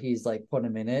whenever he's like putting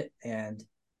him in it, and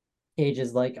Cage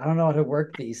is like, I don't know how to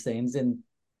work these things, and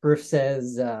Griff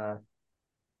says, I've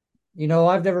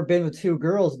never been with two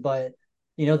girls, but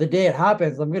the day it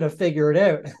happens, I'm gonna figure it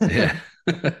out. Yeah.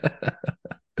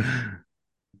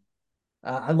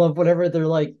 I love whenever they're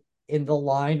like in the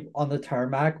line on the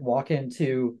tarmac walking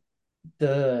to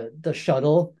the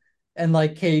shuttle, and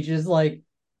like Cage is like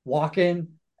walking,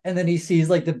 and then he sees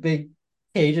like the big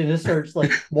Cage and just starts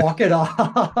like walking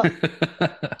off.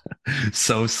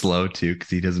 So slow too, because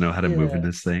he doesn't know how to move in Yeah.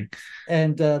 this thing.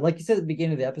 And like you said at the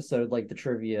beginning of the episode, like the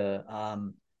trivia,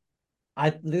 I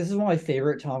this is one of my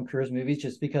favorite Tom Cruise movies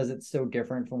just because it's so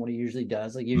different from what he usually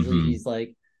does. Like usually Hmm. he's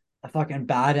like a fucking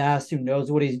badass who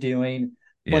knows what he's doing,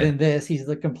 but Yeah. in this he's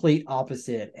the complete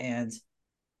opposite, and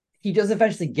he does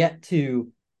eventually get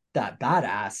to that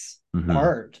badass Hmm.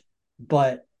 part.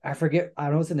 But I forget, I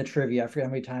don't know it's in the trivia, I forget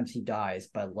how many times he dies,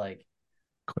 but like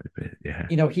Quite a bit.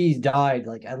 Yeah. he's died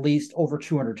like at least over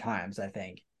 200 times, I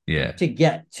think, Yeah. to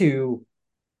get to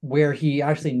where he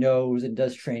actually knows and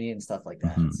does training and stuff like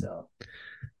that. Hmm. So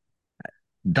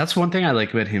That's one thing I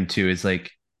like about him too, is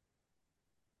like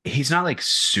he's not like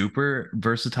super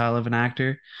versatile of an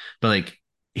actor, but like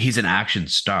he's an action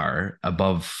star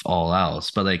above all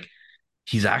else. But like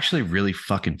he's actually really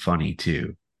fucking funny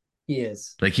too. he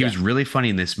is. Like he Yeah. was really funny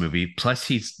in this movie. Plus,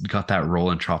 he's got that role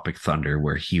in Tropic Thunder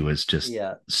where he was just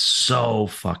Yeah. so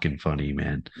fucking funny,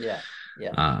 man. Yeah.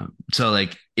 Yeah. So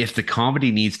like if the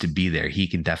comedy needs to be there, he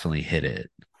can definitely hit it.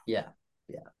 Yeah.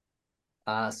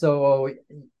 Yeah. So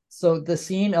the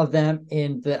scene of them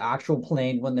in the actual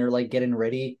plane when they're like getting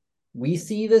ready, we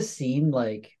see the scene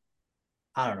like,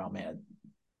 I don't know, man,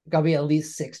 gotta be at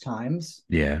least 6 times.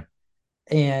 Yeah.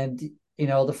 And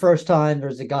the first time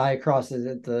there's a guy across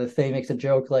the thing makes a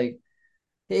joke like,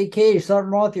 "Hey, Cage,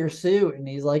 something wrong with your suit?" And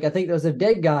he's like, "I think there's a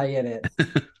dead guy in it."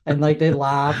 And like they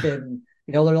laugh, and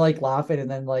they're like laughing, and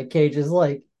then like Cage is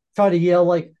like trying to yell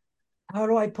like, "How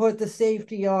do I put the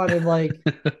safety on?" And like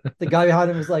the guy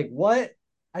behind him is like, "What?"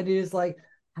 And he's like,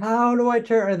 "How do I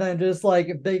turn?" And then just like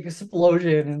a big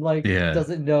explosion, and like Yeah.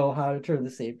 doesn't know how to turn the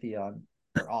safety on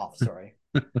or off. Sorry.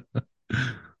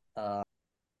 Uh,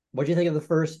 what do you think of the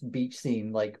first beach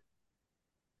scene? Like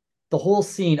the whole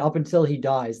scene up until he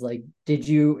dies. Like, did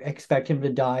you expect him to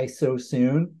die so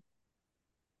soon?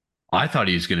 I thought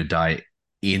he was gonna die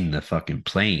in the fucking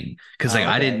plane because like Oh,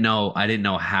 okay. I didn't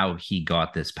know how he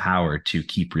got this power to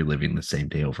keep reliving the same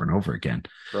day over and over again.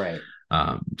 Right.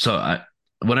 So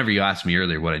whenever you asked me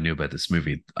earlier what I knew about this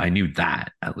movie, I knew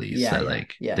that at least Yeah, that yeah, like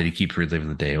that yeah. he keeps reliving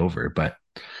the day over, but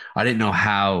I didn't know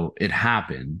how it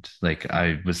happened. Like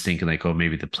I was thinking like, oh,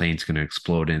 maybe the plane's going to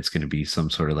explode and it's going to be some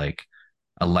sort of like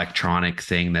electronic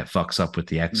thing that fucks up with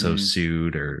the Mhm.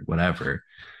 exosuit or whatever.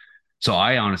 So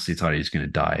I honestly thought he was going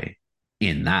to die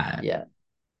in that. Yeah,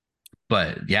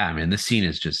 But yeah, I mean, this scene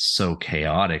is just so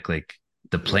chaotic. Like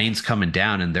the yeah. plane's coming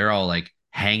down and they're all like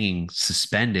hanging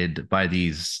suspended by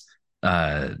these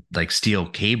like steel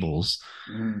cables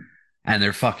Mhm. and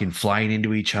they're fucking flying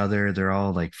into each other. They're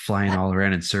all like flying all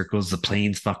around in circles. The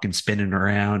plane's fucking spinning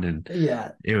around and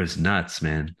Yeah, it was nuts,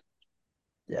 man.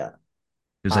 yeah.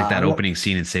 It was like I that lo- opening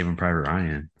scene in Saving Private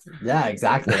Ryan. yeah,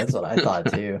 exactly. That's what I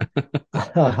thought too.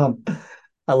 Um,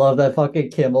 I love that fucking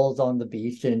Kimmel's on the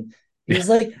beach and Yeah. he's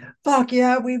like, "Fuck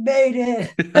yeah, we made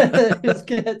it!" Just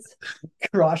gets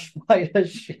crushed by a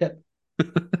ship.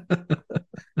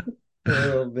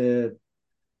 Oh man.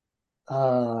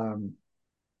 Um,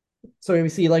 so we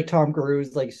see like Tom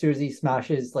Cruise, like as soon as he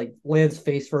smashes, like lands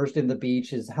face first in the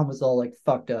beach, his helmet's all like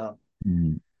fucked up.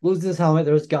 Mm. Loses his helmet.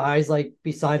 There's guys like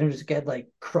beside him just get like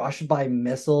crushed by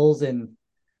missiles, and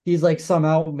he's like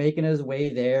somehow making his way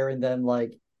there. And then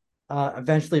like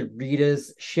Eventually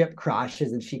Rita's ship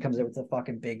crashes and she comes in with a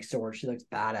fucking big sword. She looks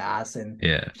badass and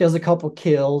Yeah. she does a couple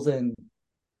kills and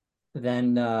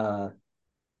then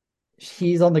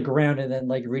he's on the ground and then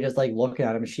like Rita's like looking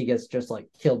at him and she gets just like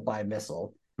killed by a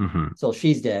missile. Hmm. So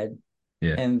she's dead.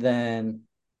 Yeah. And then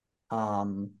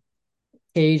um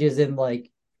Cage is in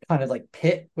like kind of like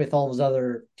pit with all his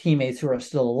other teammates who are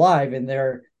still alive and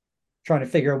they're trying to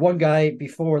figure out one guy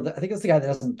before I think it's the guy that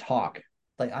doesn't talk.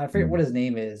 Like I forget what Mm. his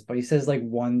name is, but he says like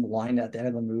one line at the end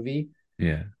of the movie.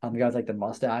 Yeah. The guy with like the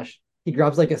mustache. He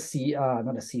grabs like a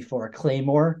not a C4, a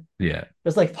claymore, Yeah.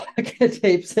 just like fucking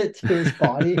tapes it to his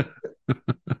body.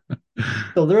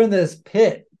 So they're in this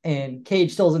pit, and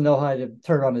Cage still doesn't know how to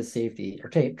turn on his safety or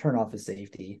turn off his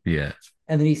safety. Yeah.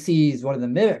 And then he sees one of the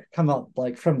mimic come up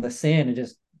like from the sand and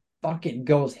just fucking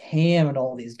goes ham on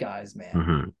all these guys, man.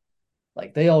 Hmm.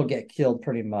 Like they all get killed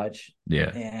pretty much.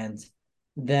 Yeah. And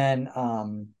then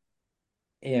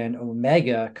and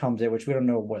Omega comes in, which we don't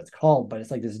know what it's called, but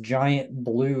it's like this giant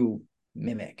blue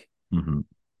mimic. Hmm.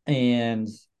 And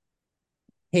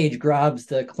Cage grabs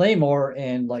the claymore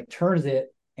and like turns it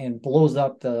and blows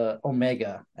up the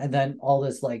Omega. And then all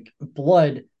this like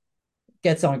blood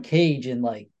gets on Cage and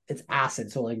like it's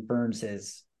acid, so like burns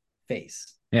his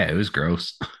face. Yeah. It was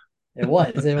gross. It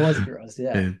was gross.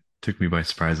 Yeah. It took me by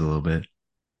surprise a little bit.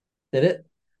 Did it?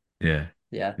 Yeah.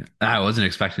 Yeah. I wasn't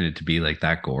expecting it to be like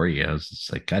that gory. I was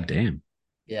just like, God damn.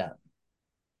 Yeah.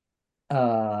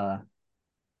 Uh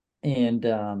and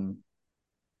um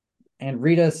and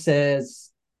Rita says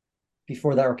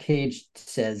before that, or Cage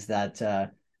says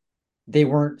that they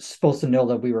weren't supposed to know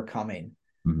that we were coming.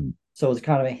 Mhm. So it's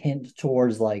kind of a hint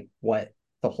towards like what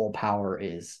the whole power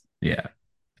is. Yeah.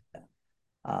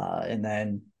 And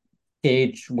then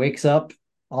Cage wakes up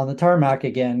on the tarmac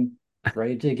again,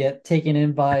 ready to get taken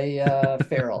in by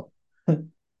Farrell.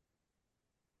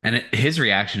 And his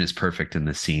reaction is perfect in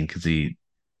this scene because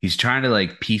he's trying to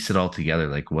like piece it all together.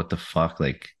 Like, what the fuck?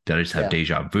 Like, did I just have Yeah.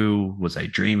 deja vu? Was I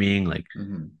dreaming? Like,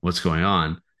 Mhm. what's going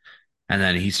on? And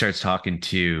then he starts talking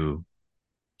to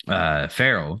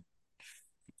Farrell,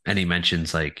 and he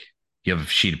mentions like you have a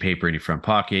sheet of paper in your front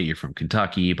pocket. You're from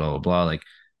Kentucky. Blah blah blah. Like,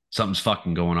 something's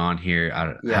fucking going on here.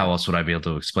 How Yeah. else would I be able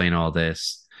to explain all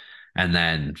this? And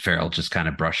then Farrell just kind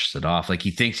of brushes it off. Like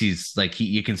he thinks he's like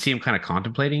you can see him kind of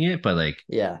contemplating it, but like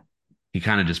Yeah. he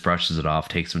kind of just brushes it off,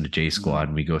 takes him to J Squad, Mhm.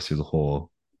 and we go through the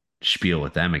whole spiel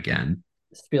with them again.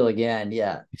 Spiel again.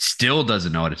 Yeah. He still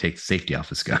doesn't know how to take the safety off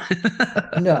this guy.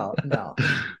 No, no.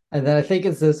 And then I think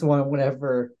it's this one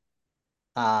whenever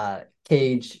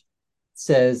Cage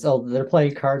says, "Oh, they're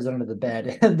playing cards under the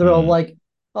bed," and they're all Mhm. like,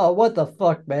 "Oh, what the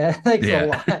fuck, man? Thanks a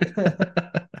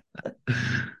Yeah.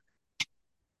 lot."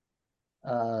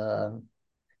 uh,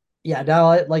 yeah.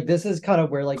 Now, like this is kind of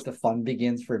where like the fun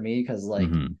begins for me because like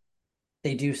Hmm.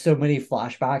 they do so many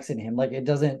flashbacks in him. Like it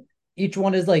doesn't. Each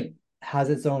one is like has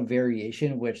its own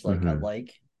variation, which like I Hmm.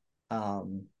 like.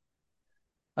 Um,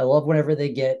 I love whenever they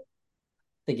get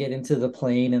into the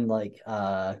plane and like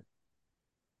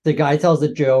the guy tells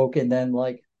a joke and then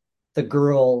like the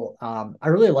girl I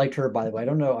really liked her by the way. I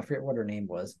don't know, I forget what her name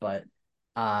was, but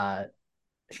uh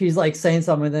she's like saying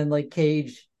something and then like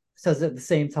Cage says it at the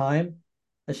same time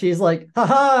and she's like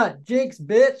haha jinx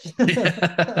bitch.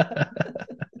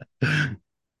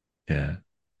 Yeah. And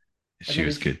She then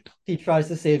was good. he tries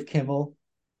to save Kimmel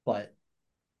but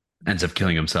Ends up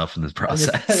killing himself in this and then tries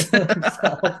process. to kill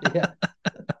himself.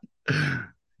 Yeah.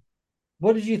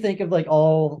 What did you think of like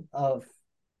all of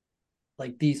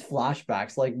like these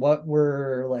flashbacks? Like what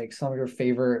were like some of your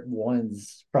favorite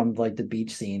ones from like the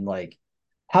beach scene? Like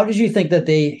how did you think that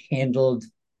they handled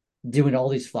doing all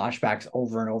these flashbacks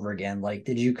over and over again? Like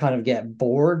did you kind of get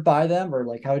bored by them or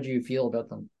like how did you feel about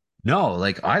them? No,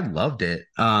 like I loved it.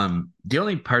 The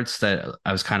only parts that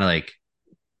I was kind of like,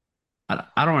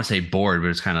 I don't want to say bored, but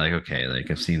it's kind of like, okay, like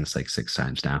I've seen this like 6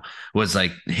 times now, was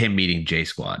like him meeting J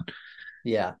Squad.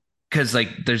 Yeah. Because like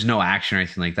there's no action or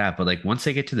anything like that. But like once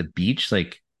they get to the beach,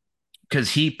 like because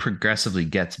he progressively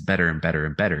gets better and better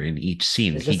and better in each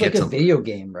scene. It's He just like gets a a video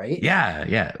game, right? yeah,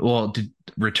 yeah. Well,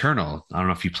 Returnal, I don't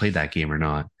know if you played that game or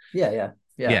not. Yeah, yeah,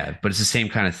 yeah. Yeah, but it's the same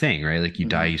kind of thing, right? Like you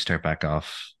die, Hmm. you start back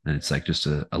off, and it's like just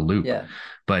a loop. Yeah.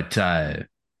 But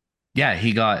yeah,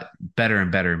 he got better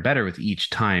and better and better with each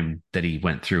time that he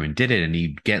went through and did it, and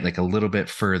he'd get like a little bit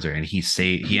further, and he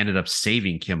ended up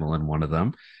saving Kimmel in one of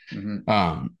them. Hmm.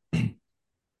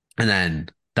 And then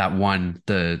that one,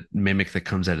 the mimic that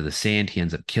comes out of the sand, he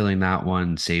ends up killing that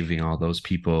one, saving all those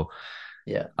people.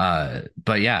 Yeah.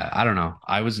 But yeah, I don't know.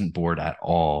 I wasn't bored at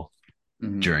all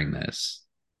Hmm. during this.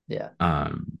 Yeah.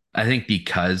 I think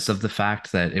because of the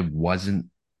fact that it wasn't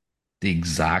the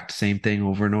exact same thing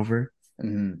over and over.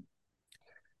 Hmm.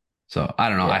 So I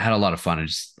don't know. I Yeah. had a lot of fun.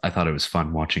 I thought it was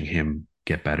fun watching him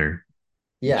get better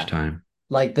each Yeah. time.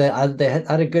 Like they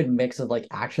had a good mix of like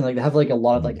action. Like they have like a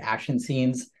lot of like Mhm. action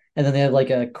scenes, and then they have like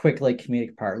a quick like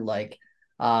comedic part, like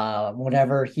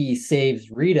whenever he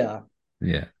saves Rita,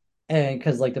 Yeah. and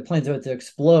because like the plane's about to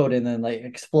explode, and then like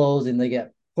explodes, and they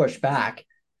get pushed back,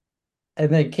 and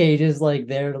then Cage is like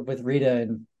there with Rita,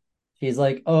 and he's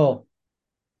like, "Oh,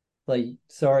 like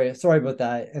sorry about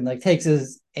that," and like takes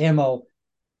his ammo.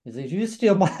 He's like, "Did you just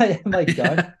steal my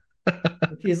gun?"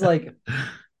 He's like,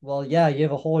 "Well, yeah, you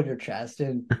have a hole in your chest."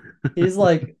 And he's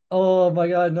like, "Oh my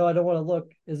God, no, I don't want to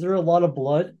look. Is there a lot of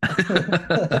blood?"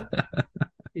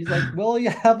 He's like, "Well, you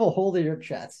have a hole in your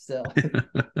chest still."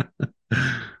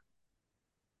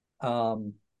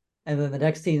 Um, and then the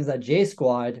next scene is that J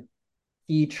Squad,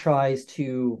 he tries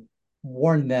to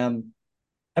warn them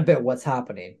about what's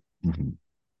happening. Mhm.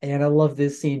 And I love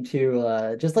this scene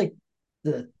too, just like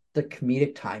the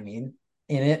comedic timing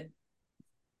in it.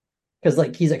 Because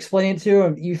like he's explaining to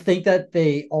him, you think that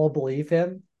they all believe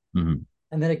him, Mhm.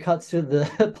 and then it cuts to the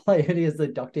plane and he has the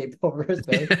duct tape over his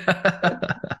face.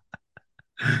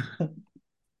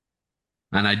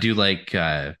 And I do like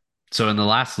so in the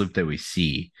last loop that we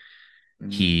see,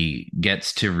 Mhm. he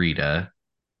gets to Rita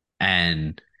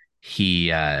and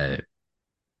he I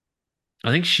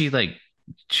think she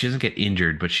doesn't get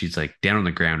injured, but she's like down on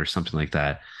the ground or something like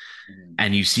that. Mhm.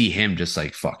 And you see him just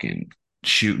like fucking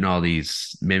shooting all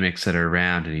these mimics that are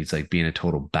around and he's like being a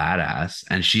total badass.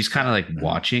 And she's kind Yeah. of like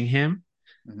watching him.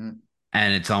 Mhm.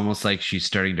 And it's almost like she's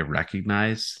starting to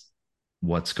recognize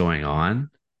what's going on.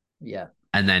 Yeah.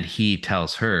 And then he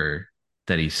tells her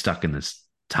that he's stuck in this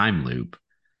time loop.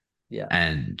 Yeah.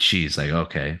 And she's like,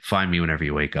 okay, find me whenever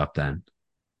you wake up then.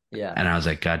 Yeah. And I was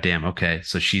like, God damn, okay.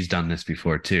 So she's done this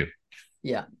before too.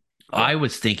 Yeah. I Yeah.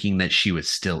 was thinking that she was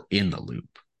still in the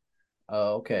loop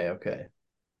Oh, okay. Okay.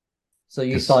 So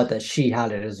you because, thought that she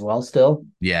had it as well still?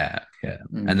 yeah, yeah.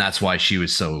 And Mm. that's why she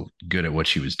was so good at what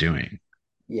she was doing.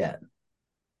 Yeah.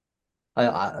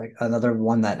 Another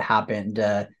one that happened.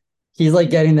 He's like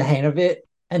getting the hang of it,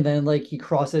 and then like he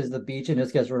crosses the beach and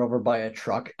just gets run over by a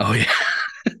truck. Oh, yeah.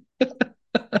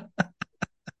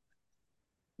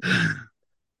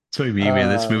 That's what I mean, man.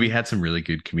 This movie Um, had some really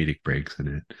good comedic breaks in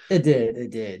it. it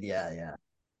did, yeah, yeah.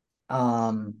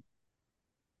 Um,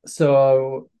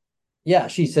 so yeah,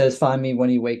 she says, "Find me when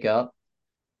you wake up."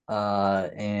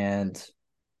 And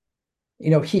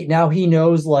he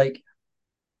knows like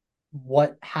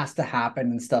what has to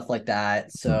happen and stuff like that. Hmm.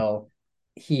 So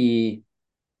he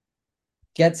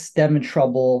gets them in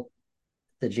trouble,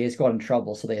 the J Squad in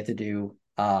trouble, so they have to do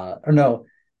or no,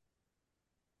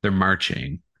 They're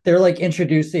marching. they're like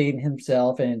introducing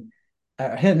himself and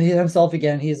himself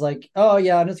again. He's like, "Oh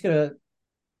yeah, I'm just gonna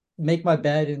make my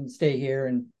bed and stay here."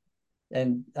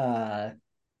 And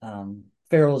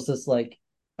Farrell's just like,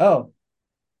 "Oh,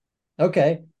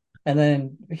 okay." And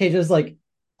then he just like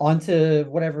onto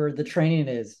whatever the training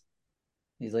is.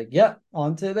 He's like, "Yep,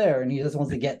 onto there," and he just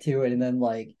wants to get to it. And then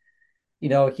like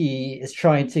he is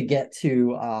trying to get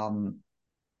to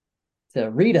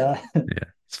Rita, Yeah.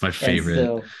 It's my and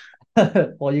favorite.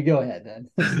 so well, you go ahead then.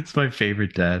 It's my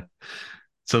favorite death.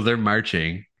 So they're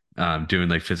marching, doing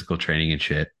like physical training and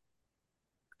shit.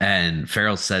 And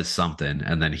Farrell says something,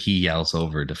 and then he yells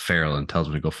over to Farrell and tells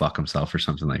him to go fuck himself or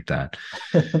something like that.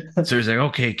 So he's like,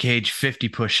 okay, Cage, 50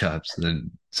 push-ups. And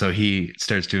then so he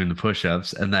starts doing the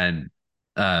push-ups, and then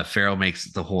Farrell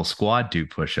makes the whole squad do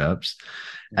push-ups.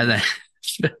 And then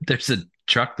there's a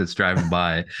truck that's driving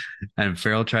by, and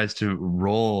Farrell tries to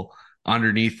roll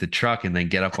underneath the truck and then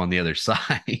get up on the other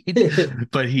side.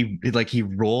 But he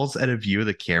rolls at a view of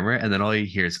the camera, and then all he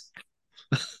hears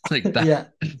like that. Yeah.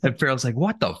 And Farrell's like,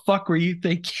 what the fuck were you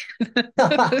thinking?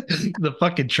 The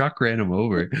fucking truck ran him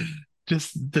over.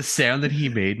 Just the sound that he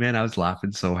made, man, I was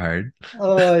laughing so hard.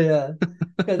 Oh yeah,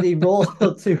 because he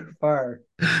rolled too far,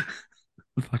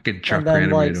 The fucking and truck then ran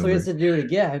him like right so he has over. to do it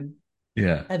again,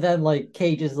 Yeah. and then like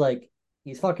Cage is like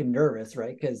he's fucking nervous,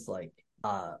 right? Because like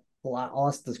well, I'll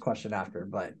ask this question after,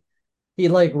 but he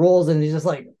like rolls and he's just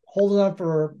like holding on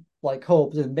for like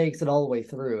hopes and makes it all the way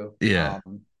through. Yeah.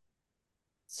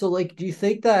 So like, do you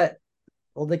think that?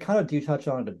 Well, they kind of do touch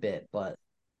on it a bit, but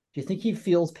do you think he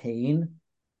feels pain?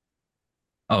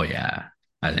 Oh yeah.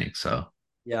 I think so.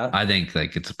 Yeah, I think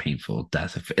like it's a painful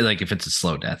death. If it's a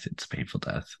slow death, it's a painful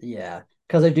death. yeah.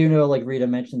 Because I do know like Rita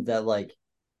mentions that like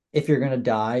if you're gonna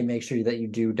die, make sure that you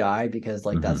do die because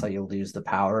like that's how Hmm. you'll lose the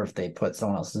power if they put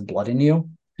someone else's blood in you.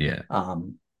 Yeah.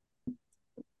 Um,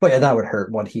 but yeah, that would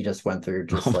hurt what he just went through.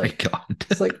 Oh Just my like God.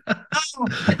 it's like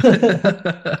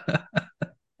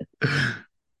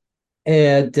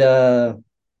and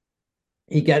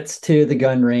he gets to the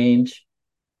gun range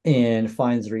and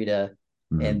finds Rita.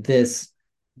 Mhm. And this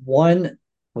one,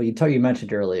 well, you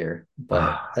mentioned earlier, but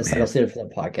Oh I said I'll man. save it for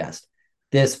the podcast.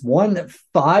 This one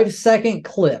 5 second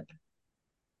clip,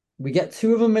 we get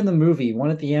two of them in the movie,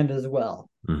 one at the end as well.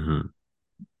 Mhm.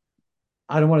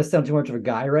 I don't want to sound too much of a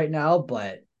guy right now,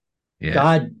 but Yeah.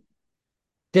 god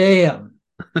damn.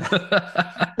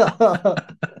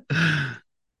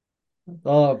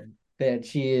 Oh man,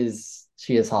 she is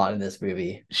hot in this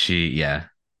movie. Yeah.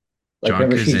 Like John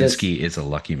remember she just Krasinski is a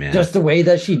lucky man. just the way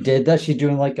that she did that, she's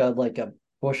doing like a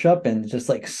push up and just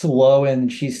like slow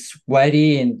and she's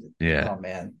sweaty and Yeah. oh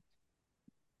man,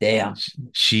 damn.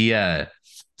 She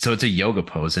so it's a yoga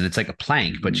pose and it's like a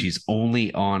plank, but Mhm. she's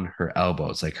only on her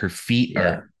elbows. Like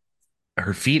Yeah.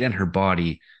 her feet and her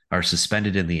body are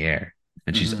suspended in the air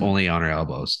and she's Mhm. only on her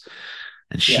elbows.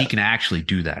 And she Yeah. can actually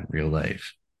do that in real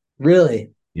life. Really?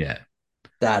 Yeah.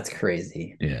 That's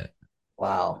crazy. Yeah.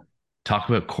 Wow. Talk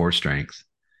about core strength.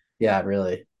 Yeah,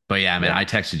 really. But yeah, man, Yeah. I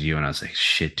texted you and I was like,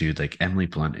 shit, dude, like Emily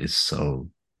Blunt is so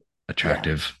Yeah.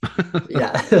 attractive.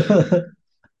 Yeah.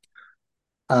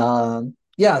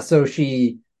 Yeah, so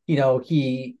he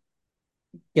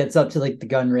gets up to like the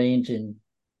gun range and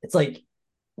it's like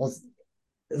well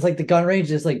it's like the gun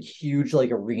range is like huge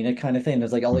like arena kind of thing.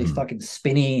 There's like all these Mhm. fucking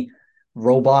spinny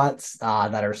robots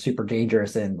that are super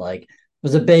dangerous and like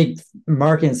there's a big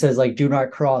marking that says like do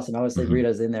not cross and obviously Mhm.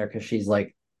 Rita's in there because she's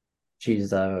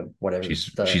whatever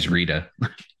She's the Rita,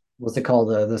 what's it called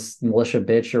this militia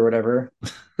bitch or whatever.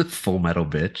 full metal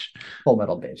bitch. Full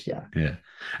metal bitch, yeah. Yeah,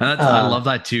 and I uh love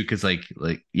that too because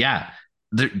yeah,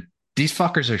 these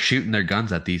fuckers are shooting their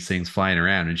guns at these things flying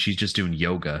around, and she's just doing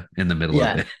yoga in the middle of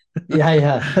yeah it.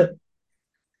 yeah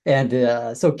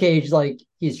and so Cage like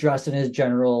he's dressed in his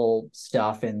general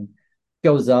stuff and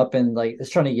goes up and like is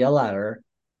trying to yell at her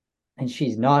and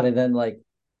she's not and then like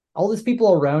all these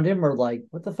people around him are like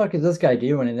what the fuck is this guy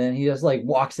doing and then he just like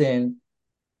walks in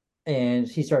and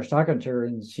he starts talking to her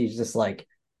and she's just like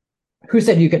who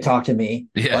said you could talk to me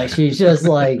like Yeah, she's just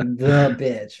like the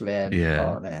bitch man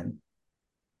yeah. oh man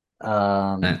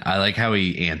And um I like how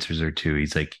he answers her too.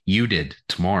 He's like, "You did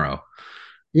tomorrow,"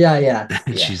 yeah yeah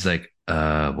and yeah she's like,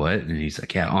 what?" And he's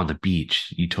like, "Yeah, on the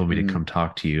beach. You told me to mm, come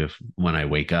talk to you when I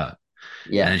wake up."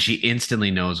 And yeah then she instantly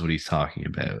knows what he's talking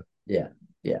about. yeah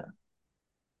yeah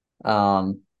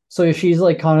so she's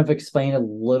like kind of explained a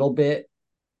little bit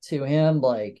to him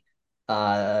like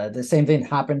the same thing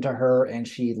happened to her and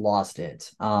she lost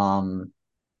it and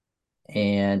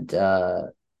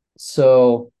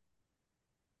so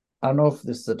I don't know if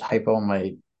this is a typo in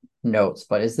my notes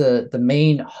but is the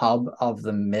main hub of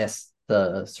the mist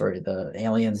the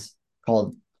aliens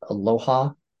called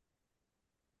Aloha?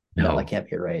 No, that No, can't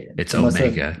be right. it's It must have.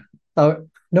 Omega. Oh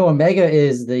no, Omega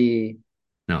is No, the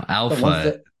ones Alpha.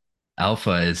 that.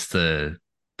 Alpha is the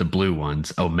blue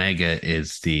ones. Omega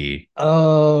is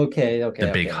Oh, okay, the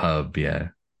okay, big okay, hub. Yeah.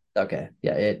 okay.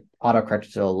 Yeah, it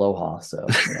autocorrected to Aloha, so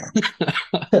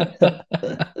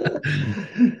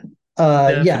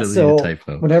yeah, Definitely a so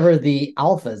typo. whenever the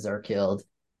alphas are killed,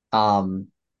 um,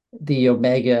 the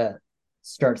Omega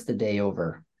starts the day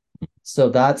over. So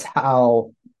that's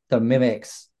how the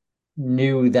mimics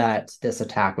knew that this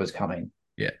attack was coming,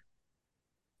 Yeah.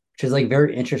 which is like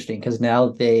very interesting because now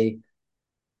the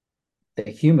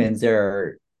humans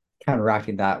are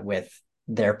counteracting that with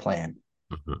their plan.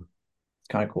 Mhm. It's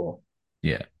kind of cool.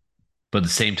 Yeah. But at the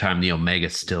same time, the Omega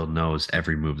still knows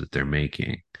every move that they're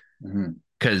making. Mhm.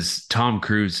 Because Tom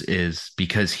Cruise is,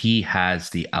 because he has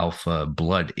the alpha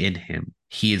blood in him,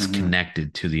 he is Mhm.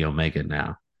 connected to the Omega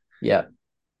now. Yeah,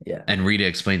 yeah, And Rita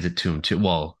explains it to him too.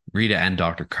 Well, Rita and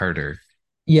Dr. Carter.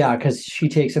 yeah. Because she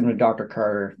takes him to Dr.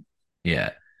 Carter.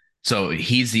 Yeah. So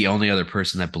he's the only other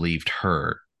person that believed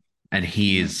her. And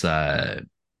he Mhm. is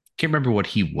can't remember what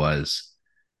he was.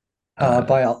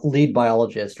 Uh Lead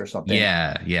biologist or something.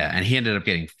 yeah. And he ended up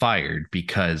getting fired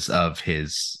because of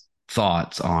his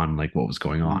thoughts on like what was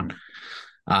going on.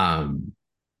 Mhm. Um,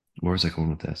 where was I going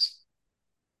with this?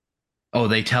 Oh,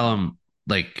 they tell him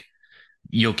like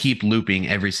you'll keep looping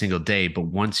every single day, but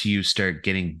once you start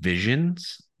getting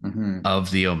visions Mhm. of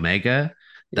the Omega,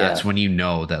 that's Yeah, when you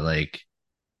know that like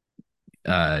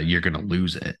you're gonna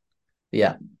lose it.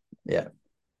 yeah, yeah.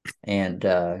 And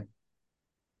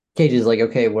Cage is like,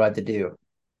 okay, what do I have to do?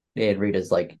 And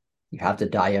Rita's like, you have to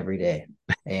die every day.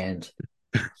 And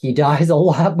he dies a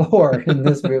lot more in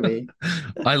this movie.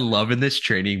 I love in this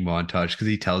training montage because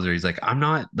he tells her he's like, I'm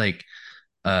not like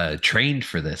trained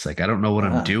for this. Like I don't know what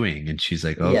I'm Uh-huh. doing. And she's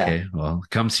like, Yeah, okay, well,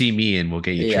 come see me and we'll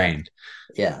get you yeah, trained.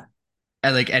 yeah.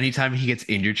 And like anytime he gets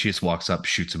injured, she just walks up,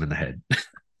 shoots him in the head.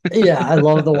 Yeah, I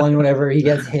love the one whenever he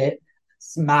gets hit.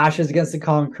 smashes against the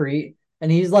concrete,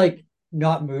 and he's like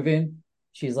not moving.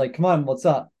 She's like, "Come on, what's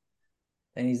up?"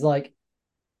 And he's like,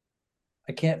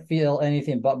 "I can't feel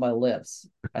anything but my lips.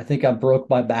 I think I broke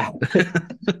my back."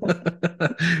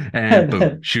 And And boom,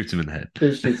 then shoots him in the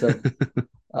just shoots him. head.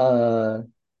 Uh,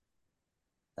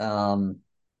 um,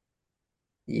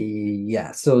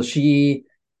 yeah. So she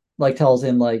like tells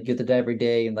him like get the die every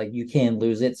day and like you can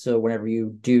lose it. So whenever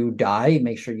you do die,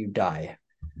 make sure you die.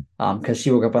 Because she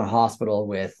woke up in a hospital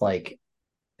with like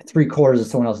three-quarters of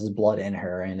someone else's blood in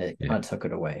her, and it Yeah. kind of took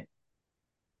it away.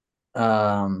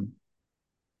 Um,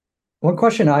 one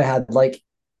question I had, like,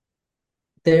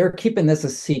 they're keeping this a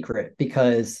secret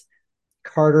because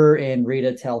Carter and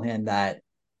Rita tell him that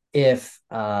if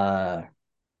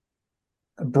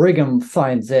Brigham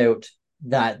finds out,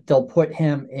 that they'll put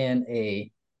him in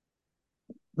a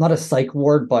not a psych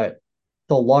ward, but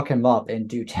they'll lock him up and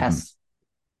do Hmm. tests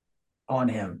on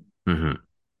him. Hmm.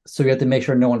 So you have to make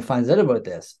sure no one finds out about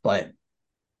this. But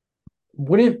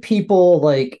wouldn't people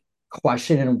like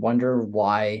question and wonder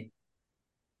why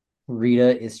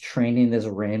Rita is training this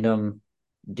random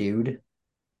dude?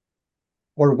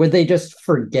 Or would they just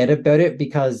forget about it?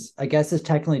 Because I guess it's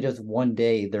technically just one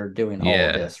day they're doing all of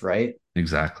Yeah, this, right?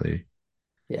 exactly.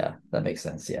 Yeah, that makes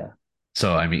sense. Yeah.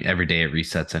 So I mean, every day it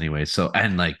resets anyway. So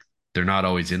and like they're not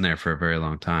always in there for a very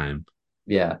long time.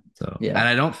 Yeah. So Yeah. and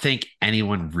I don't think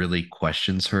anyone really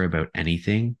questions her about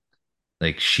anything.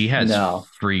 Like she has No.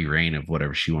 free reign of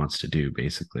whatever she wants to do,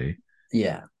 basically.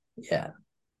 Yeah. Yeah.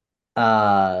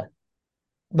 Uh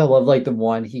but love like the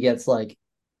one he gets like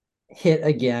hit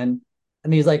again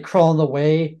and he's like crawling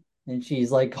away and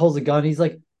she's like holds a gun. He's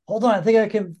like, hold on, I think I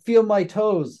can feel my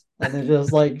toes. And then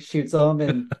just like shoots him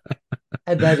and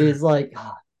then he's like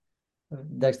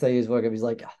next day he's woke up, he's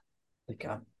like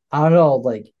I don't know,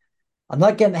 like I'm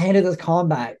not getting the hang of this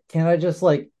combat. Can I just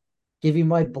like give you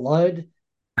my blood?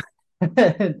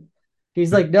 And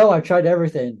he's like, no, I've tried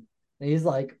everything. And he's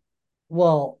like,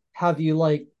 well, have you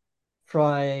like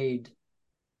tried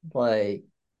like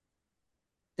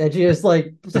and she just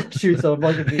like shoots him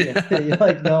like immediately.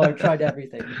 Like, no, I've tried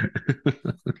everything.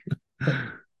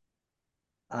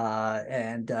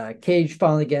 And Cage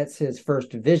finally gets his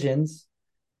first visions.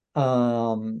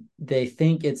 They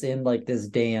think it's in like this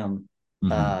dam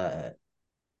Hmm. uh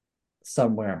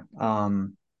somewhere.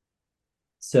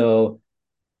 So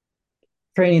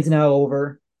training's now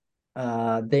over.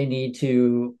 They need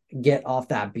to get off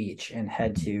that beach and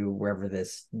head to wherever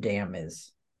this dam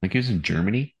is. Like he was in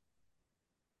Germany.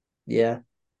 Yeah,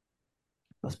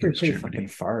 I that's think it was pretty fucking Germany.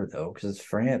 far though, because it's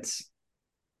France.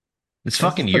 It's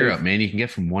France is fucking pretty. Europe, man. You can get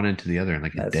from one end to the other in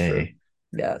like a That's true. day.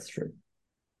 Yeah, that's true.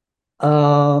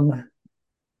 Um,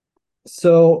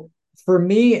 so for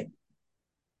me,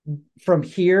 from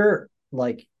here,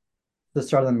 like the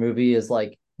start of the movie is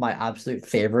like my absolute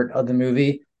favorite of the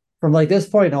movie. From like this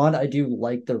point on, I do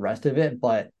like the rest of it,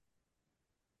 but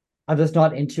I'm just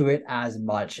not into it as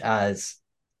much as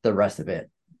the rest of it.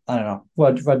 I don't know.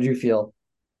 What did you feel?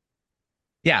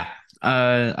 Yeah.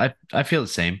 I feel the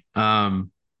same.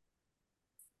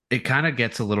 It kind of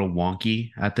gets a little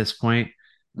wonky at this point.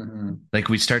 Mm-hmm. Like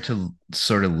we start to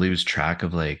sort of lose track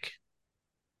of like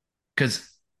because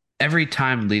every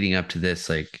time leading up to this,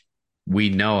 like we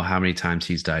know how many times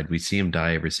he's died. We see him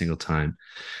die every single time.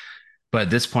 But at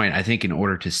this point, I think in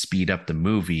order to speed up the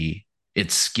movie,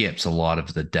 it skips a lot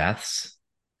of the deaths.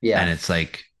 And Yeah. it's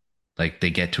like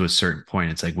they get to a certain point.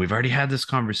 It's like, we've already had this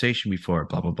conversation before,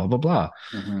 blah, blah, blah, blah, blah.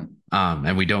 Mm-hmm.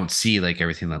 And we don't see like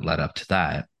everything that led up to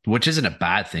that, which isn't a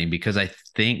bad thing because I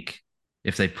think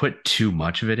if they put too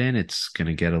much of it in, it's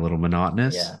gonna get a little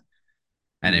monotonous Yeah.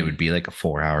 and it Mm-hmm. would be like a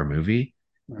 4 hour movie.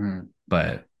 Mm-hmm.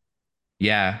 But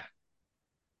yeah,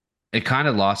 it kind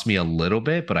of lost me a little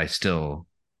bit, but I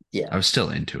Yeah. was still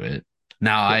into it.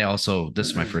 Now I Yeah. also this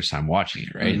is my first time watching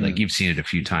it, right? Like Mm-hmm. you've seen it a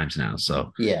few times now.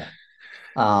 So Yeah.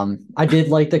 I did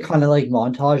like the kind of like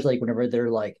montage, like whenever they're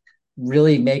like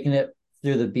really making it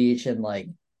through the beach and like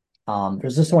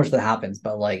there's just so much that happens,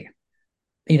 but like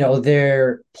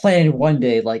they're planning one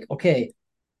day, like, okay,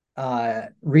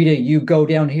 Rita, you go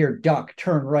down here, duck,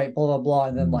 turn right, blah blah blah,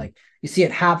 and then mm, like you see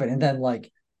it happen, and then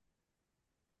like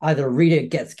either Rita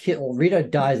gets killed, Rita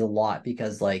dies a lot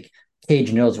because like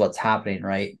Cage knows what's happening,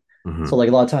 right? So mhm, like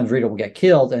a lot of times Rita will get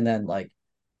killed, and then like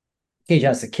Cage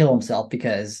has to kill himself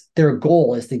because their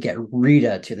goal is to get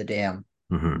Rita to the dam,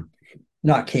 mhm.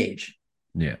 not Cage.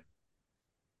 Yeah.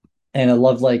 And I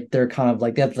love like they're kind of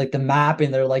like they have like the map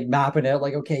and they're like mapping it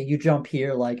like, okay, you jump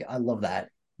here. Like I love that.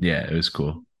 Yeah, it was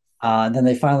cool. And then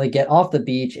they finally get off the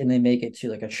beach and they make it to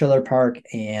like a trailer park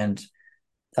and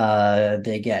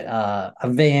They get a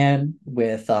van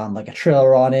with like a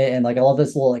trailer on it, and like I love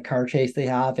this little like car chase they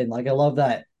have, and like I love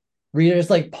that Rita just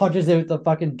like punches out the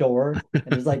fucking door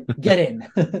and is like, get in.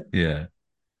 Yeah.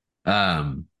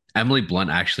 Emily Blunt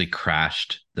actually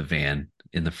crashed the van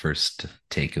in the first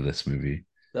take of this movie.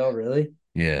 Oh, really?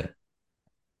 Yeah.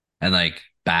 And like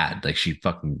bad, like she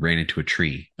fucking ran into a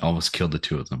tree, almost killed the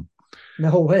two of them.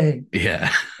 No way.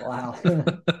 Yeah. Wow.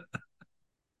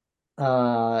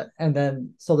 And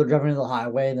then so they're driving to the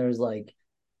highway, and there's like,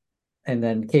 and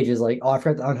then Cage is like, oh, I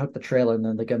forgot to unhook the trailer, and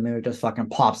then the gun just fucking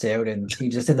pops out, and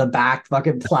he's just in the back,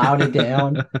 fucking plowing it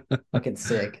down, fucking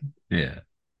sick. Yeah.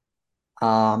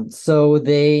 So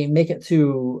they make it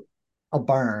to a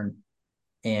barn,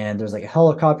 and there's like a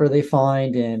helicopter they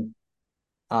find, and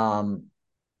um,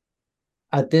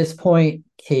 at this point,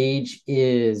 Cage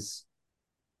is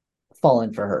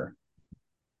falling for her,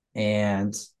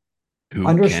 and Who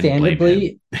can blame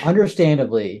him?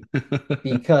 understandably,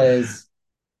 because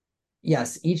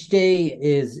yes, each day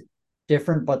is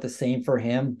different but the same for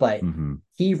him, but Hmm.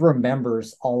 he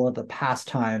remembers all of the past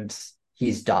times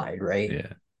he's died, right?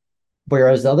 Yeah.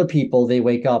 Whereas the other people, they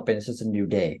wake up and it's just a new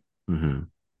day. Hmm.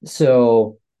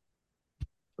 So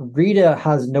Rita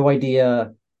has no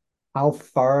idea how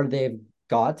far they've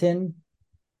gotten.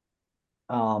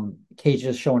 Cage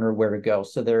is showing her where to go.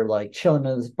 So they're like chilling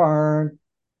in this barn,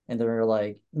 and they're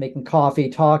like making coffee,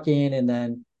 talking, and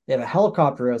then they have a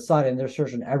helicopter outside and they're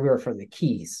searching everywhere for the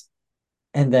keys.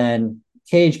 And then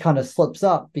Cage kind of slips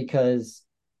up because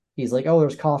he's like, oh,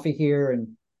 there's coffee here.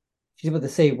 And she's about to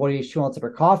say what she wants of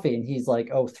her coffee. And he's like,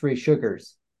 oh, 3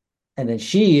 sugars. And then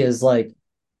she is like,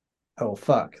 oh,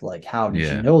 fuck. Like, how did you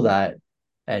Yeah. know that?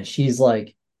 And she's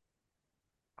like,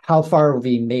 how far have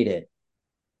we made it?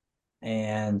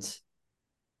 And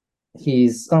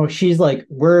she's like,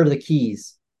 where are the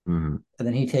keys? Hmm. And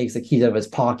then he takes the keys out of his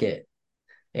pocket,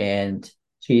 and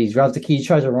she grabs the keys,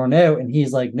 tries to run out. And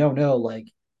he's like, no, no, like,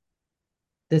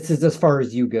 this is as far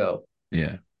as you go.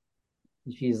 Yeah.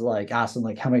 She's like asking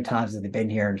like how many times have they been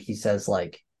here, and he says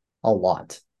like a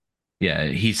lot. Yeah.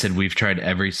 He said we've tried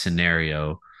every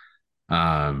scenario,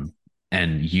 um,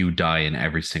 and you die in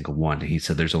every single one. He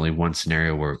said there's only one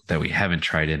scenario where that we haven't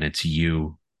tried, and it's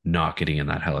you not getting in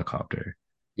that helicopter.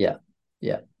 Yeah,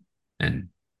 yeah, And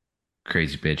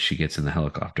crazy bitch, she gets in the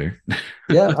helicopter.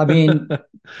 yeah. I mean,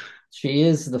 she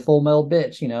is the full metal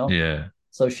bitch, you know. Yeah.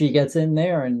 So she gets in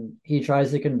there, and he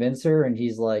tries to convince her, and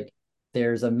he's like,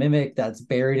 "There's a mimic that's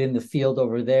buried in the field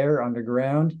over there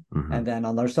underground, Hmm. and then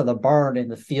on the other side of the barn in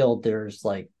the field, there's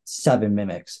like 7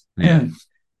 mimics." Yeah.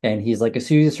 And he's like, as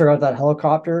soon as you start out that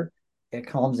helicopter, it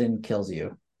comes and kills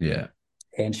you. Yeah.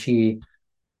 And she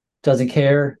doesn't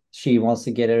care. She wants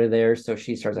to get out of there. So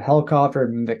she starts a helicopter,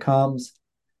 and it comes.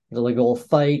 There's a like little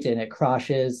fight, and it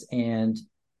crashes. And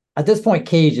at this point,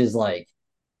 Cage is like,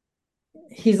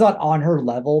 he's not on her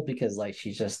level because like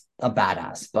she's just a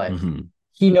badass, but Hmm.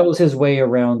 he knows his way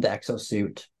around the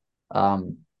exosuit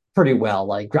um pretty well.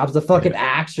 Like grabs the fucking Yeah.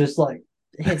 axe, just like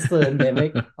hits the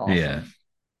mimic. Yeah. Awesome.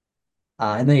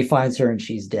 And then he finds her and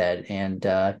she's dead. And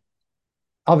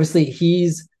obviously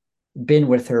he's been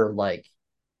with her like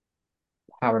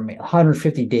however many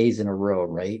 150 days in a row,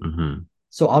 right? Hmm.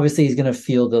 So obviously he's gonna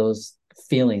feel those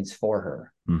feelings for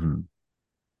her. Hmm.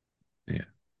 Yeah.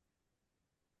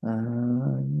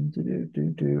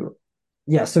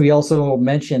 Yeah, so he also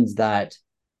mentions that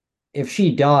if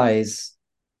she dies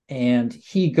and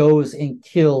he goes and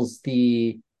kills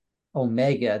the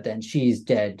Omega, then she's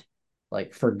dead,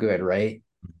 like for good, right?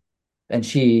 And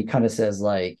she kind of says,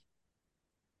 like,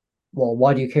 well,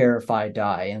 why do you care if I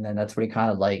die? And then that's when he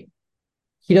kind of like,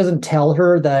 he doesn't tell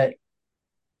her that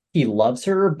he loves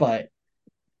her, but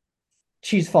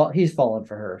he's fallen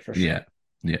for her for Yeah.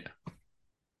 sure.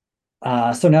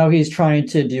 Yeah. So now he's trying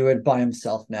to do it by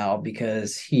himself now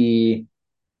because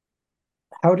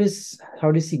how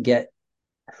does he get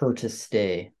her to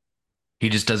stay? He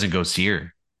just doesn't go see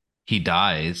her. He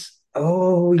dies,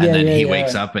 Oh and yeah, then yeah, he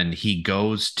wakes yeah. up and he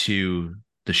goes to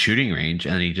the shooting range,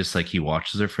 and he just like he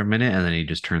watches her for a minute, and then he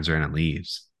just turns around and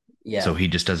leaves. So Yeah. he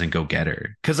just doesn't go get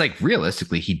her because, like,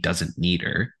 realistically, he doesn't need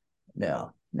her.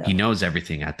 No, He no. knows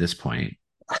everything at this point.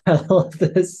 I love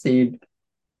this scene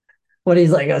when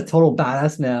he's like a total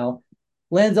badass now,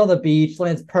 lands on the beach,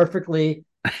 lands perfectly,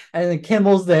 and then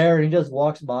Kimmel's there and he just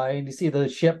walks by and you see the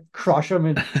ship crush him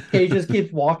and Cage just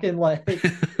keeps walking like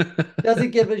doesn't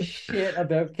give a shit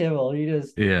about Kimmel.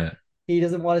 Yeah. He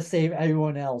doesn't want to save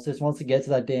everyone else. Just wants to get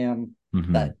to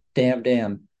Hmm. that damn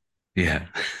dam. Yeah.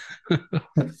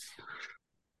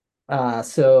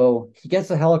 So he gets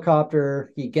a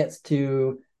helicopter, he gets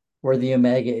to where the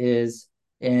Omega is,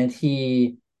 and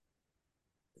he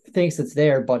thinks it's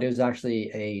there, but it was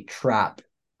actually a trap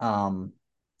um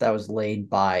that was laid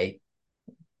by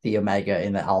the Omega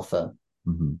and the Alpha.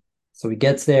 Hmm. So he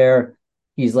gets there,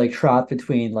 he's like trapped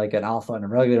between like an Alpha and a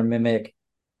regular mimic,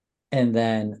 and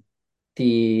then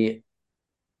the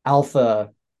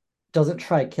Alpha doesn't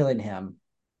try killing him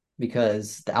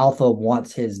because the Alpha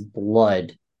wants his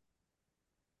blood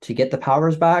to get the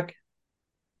powers back.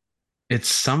 It's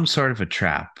some sort of a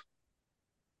trap.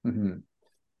 Mm-hmm.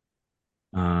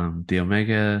 The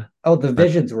Omega. Oh, the uh,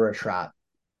 visions were a trap.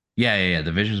 yeah.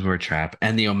 The visions were a trap,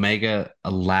 and the Omega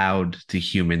allowed the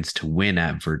humans to win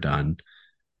at Verdun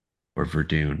or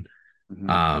Verdun,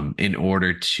 Mm-hmm. in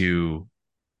order to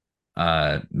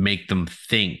make them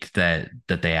think that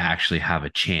they actually have a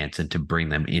chance and to bring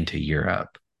them into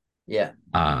Europe. Yeah.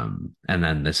 And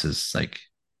then this is like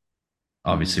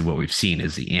obviously Mm-hmm. what we've seen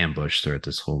is the ambush throughout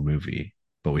this whole movie,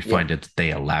 but we Yeah. find out that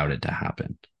they allowed it to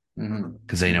happen Mm-hmm.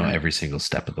 because they know Mm-hmm. every single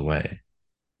step of the way.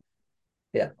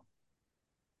 Yeah.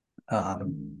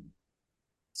 Um,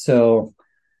 so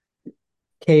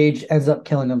Cage ends up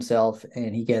killing himself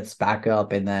and he gets back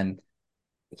up and then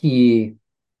he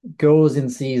goes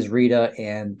and sees Rita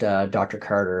and Dr.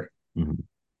 Carter Mhm.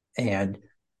 and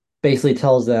basically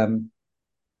tells them.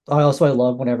 I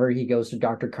love whenever he goes to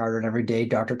Dr. Carter and every day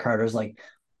Dr. Carter's like,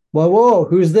 whoa, whoa,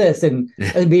 who's this? And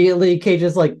immediately Cage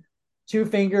is like, two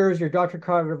fingers, you're Dr.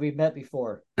 Carter, we met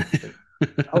before. It's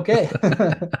like, okay.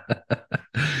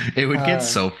 It would get uh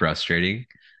so frustrating.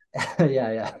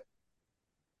 yeah, yeah.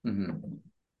 Mhm.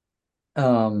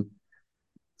 Um,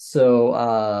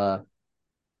 so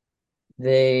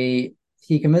they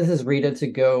he convinces Rita to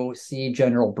go see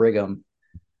General Brigham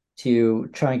to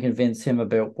try and convince him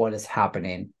about what is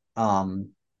happening.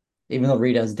 Even though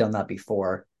Rita has done that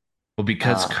before. Well,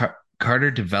 because Uh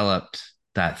Carter developed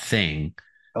that thing,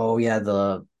 oh yeah,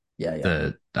 the yeah, yeah.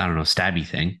 the I don't know, stabby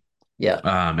thing. Yeah.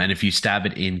 And if you stab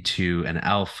it into an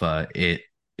alpha, it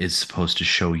is supposed to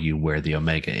show you where the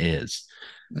omega is.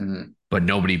 Mhm. But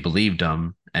nobody believed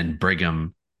him, and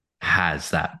Brigham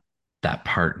has that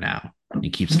part now.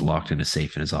 He keeps it locked in a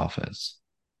safe in his office.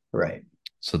 Right.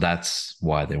 So that's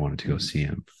why they wanted to go see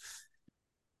him.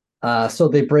 So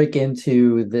they break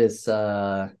into this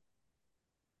kind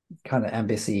of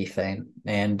embassy thing.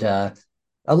 And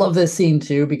I love this scene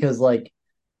too because like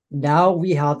now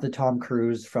we have the Tom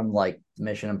Cruise from like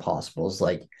Mission Impossibles.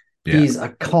 Like Yeah. he's a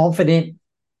confident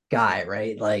guy,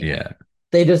 right? Like Yeah.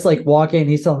 they just like walk in,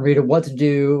 he's telling Rita what to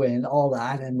do and all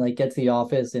that, and like gets to the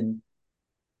office and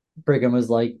Brigham was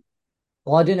like,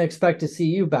 well, I didn't expect to see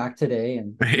you back today.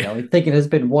 And thinking it's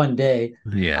been one day.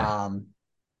 Yeah. Um,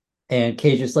 and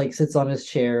Cage just like sits on his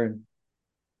chair and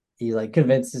he like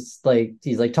convinces like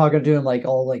he's like talking to him like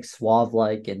all like suave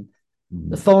like and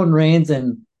the Mhm. phone rings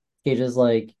and he just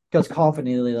like goes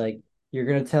confidently like you're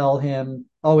gonna tell him,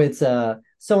 oh, it's so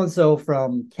and so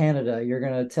from Canada, you're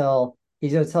gonna tell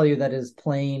he's gonna tell you that his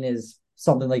plane is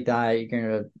something like that, you're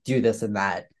gonna do this and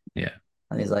that. Yeah.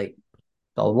 And he's like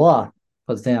blah blah, blah.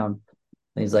 Puts down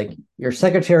and he's like your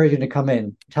secretary's gonna come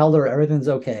in, tell her everything's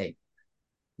okay.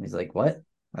 And he's like what?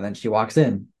 And then she walks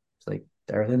in, it's like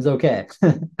everything's okay.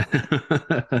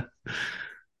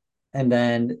 And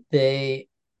then they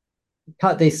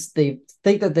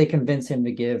think that they convince him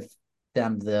to give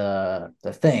them the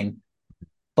thing,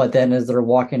 but then as they're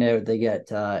walking out they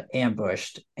get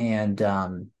ambushed and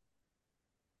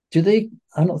do they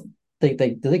I don't think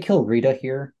they do they kill Rita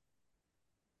here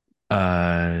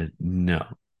No.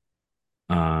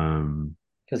 Um,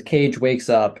 because Cage wakes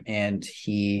up and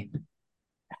he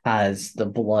has the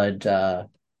blood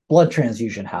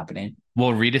transfusion happening.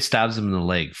 well, Rita stabs him in the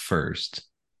leg first,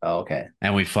 Oh, okay.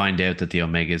 and we find out that the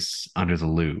Omega's under the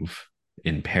Louvre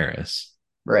in Paris.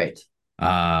 Right.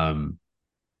 Um,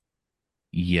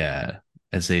 yeah.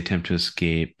 As they attempt to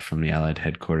escape from the Allied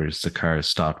headquarters, the car is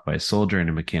stopped by a soldier in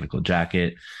a mechanical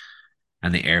jacket,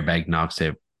 and the airbag knocks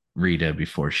out Rita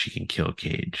before she can kill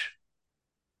Cage.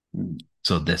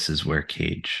 So this is where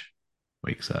Cage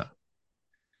wakes up.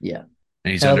 Yeah.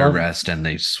 And he's And under arrest and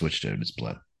they switched out his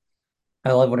blood.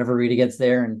 I love whenever Rita gets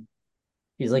there and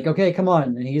he's like, okay, come on.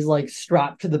 And he's like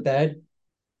strapped to the bed.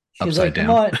 She's Upside like,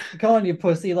 down. come on, you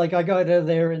pussy. Like, I got out of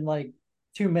there in like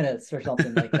 2 minutes or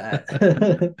something like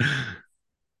that.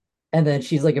 And then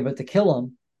she's like about to kill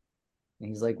him. And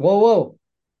he's like, whoa, whoa.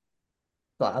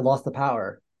 I lost the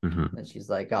power. Mhm. And she's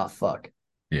like, oh, fuck.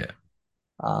 Yeah.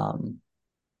 Um,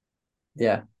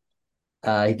 yeah.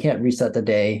 He can't reset the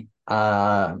day.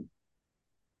 I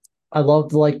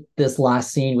loved like this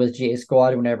last scene with J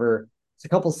Squad whenever it's a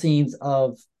couple scenes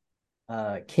of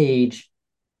Cage.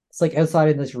 It's like outside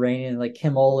in this rain and like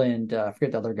Kimmel and I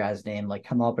forget the other guy's name, like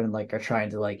come up and like are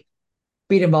trying to like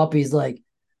beat him up. He's like,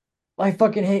 I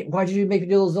fucking hate. Why'd you make me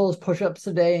do those push-ups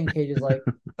today? And Cage is like,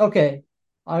 okay,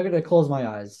 I'm gonna close my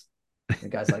eyes. The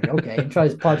guy's like, okay, and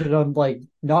tries punching him, like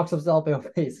knocks himself out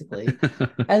basically.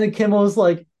 And then Kimmel's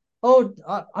like, oh,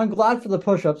 I'm glad for the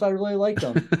push-ups. I really like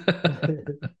them.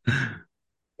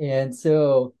 And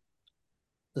so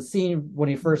the scene when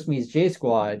he first meets J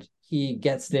Squad, he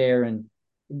gets there and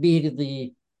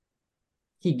immediately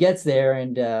he gets there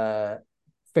and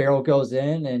Farrell goes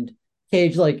in and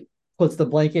Cage like puts the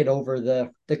blanket over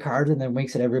the card and then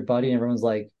winks at everybody and everyone's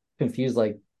like confused,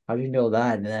 like, how do you know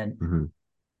that? And then Mm-hmm.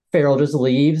 Farrell just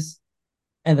leaves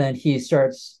and then he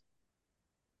starts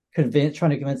trying to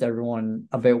convince everyone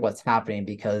about what's happening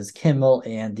because Kimmel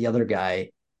and the other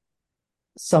guy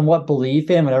somewhat believe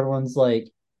him and everyone's like,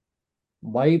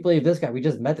 why do you believe this guy? We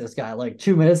just met this guy like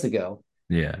 2 minutes ago.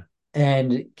 Yeah.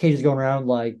 And Cage is going around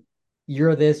like,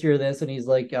 you're this, and he's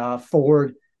like,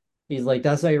 Ford. He's like,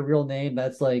 that's not your real name.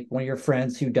 That's like one of your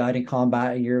friends who died in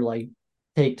combat, and you're like,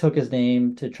 took his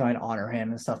name to try and honor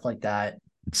him and stuff like that.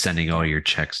 Sending all And your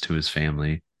checks to his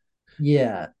family.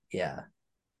 yeah, yeah.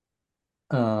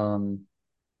 Um,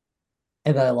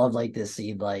 and then I love like this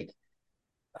scene, like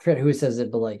I forget who says it,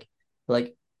 but like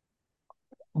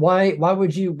why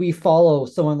would you we follow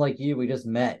someone like you we just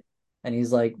met? And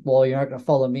he's like, well, you're not gonna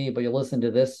follow me, but you listen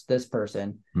to this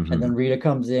person. And Mm-hmm. then Rita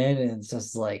comes in and it's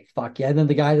just like, fuck yeah. And then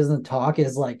the guy doesn't talk,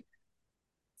 is like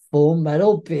full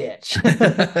metal bitch.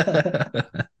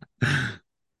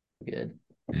 Good.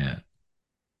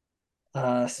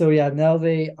 Yeah. So yeah, now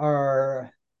they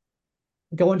are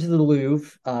going to the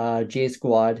Louvre, J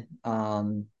Squad.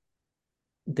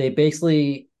 They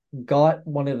basically got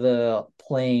one of the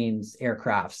planes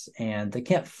aircrafts and they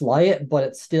can't fly it, but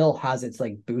it still has its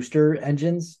like booster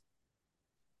engines.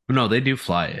 No, they do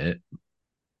fly it,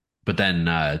 but then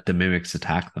the mimics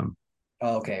attack them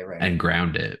Oh, okay, and right,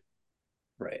 ground it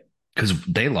right. because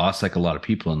they lost like a lot of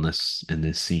people in this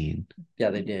scene.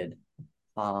 Yeah, they did.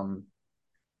 Um,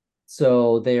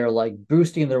 so they are like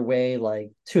boosting their way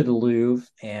like to the Louvre,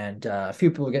 and a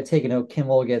few people get taken out.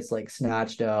 Kimmel gets like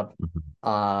snatched up. Mhm.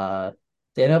 Uh,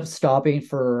 they end up stopping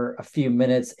for a few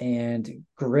minutes, and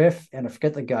Griff and I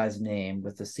forget the guy's name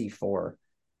with the C4,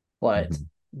 but Mhm.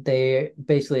 they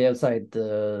basically outside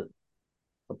the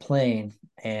plane,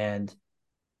 and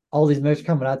all these moves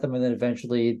coming at them, and then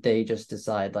eventually they just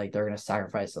decide like they're gonna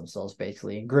sacrifice themselves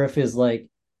basically. And Griff is like,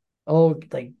 oh,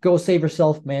 like go save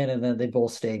yourself, man, and then they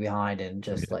both stay behind and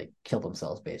just Yeah. like kill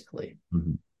themselves basically.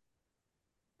 Mhm.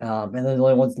 And then the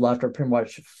only ones left are pretty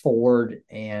much Ford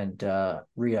and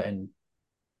Rhea and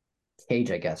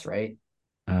Cage, I guess, right?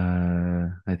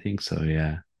 I think so.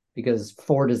 Yeah. Because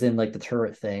Ford is in like the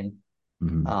turret thing.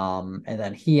 Mhm. And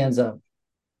then he ends up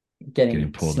Getting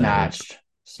getting pulled out.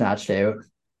 snatched out.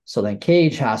 So then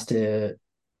Cage has to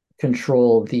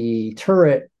control the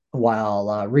turret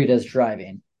while Rita's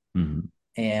driving. Mhm.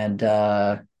 And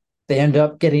they end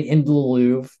up getting into the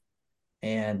Louvre.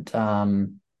 And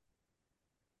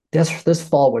this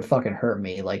fall would fucking hurt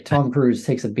me. Like Tom Cruise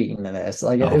takes a beating in this.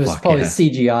 Like it Oh was fuck probably yeah.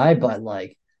 CGI, but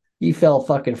like he fell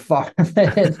fucking far,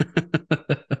 man.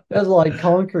 It was like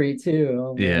concrete too.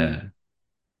 Oh man. Yeah.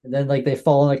 And then like they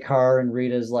fall in the car and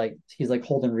Rita's like he's like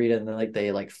holding Rita and then like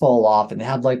they like fall off and they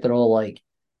have like their whole like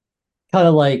kind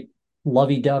of like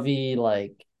lovey-dovey,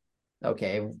 like,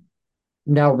 okay,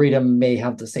 now Rita may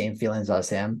have the same feelings as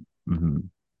him. Mhm.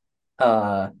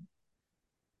 Uh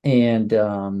and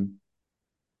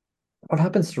what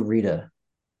happens to Rita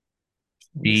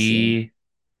in this scene? She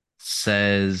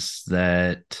says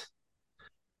that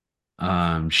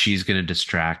she's gonna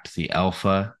distract the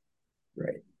alpha,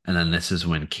 Right. and then this is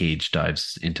when Cage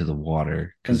dives into the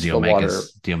water because Into the water.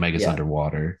 The Omega's Yeah,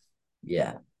 underwater.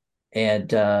 yeah.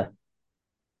 And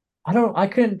I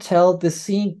couldn't tell. The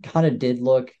scene kind of did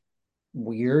look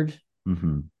weird,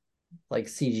 Hmm. like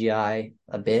CGI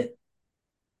a bit.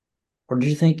 Or did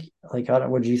you think like I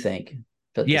don't what did you think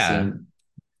that the Yeah. scene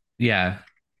Yeah.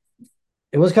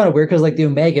 it was kind of weird because like the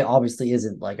Omega obviously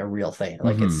isn't like a real thing.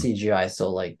 Like it's Hmm. CGI.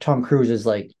 So like Tom Cruise is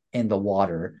like in the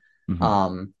water. Hmm.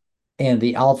 Um and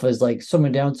the alpha is like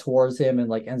swimming down towards him and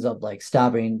like ends up like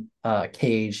stabbing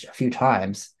Cage a few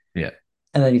times. Yeah.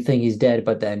 And then you think he's dead,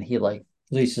 but then he like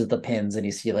releases the pins and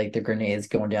you see like the grenades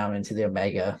going down into the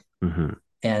Omega Hmm.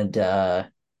 and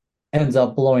ends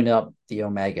up blowing up the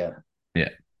Omega. Yeah.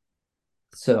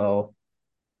 So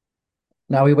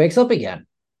now he wakes up again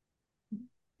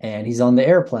and he's on the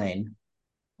airplane.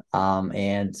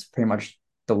 And pretty much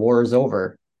the war is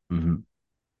over. Hmm.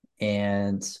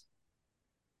 And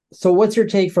so what's your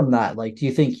take from that? Like, do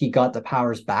you think he got the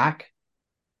powers back?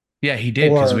 Yeah, he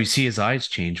did because we Or see his eyes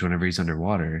change whenever he's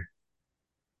underwater.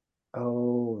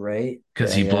 oh right.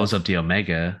 because Yeah, he yeah. blows up the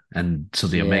Omega, and so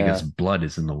the Omega's Yeah. blood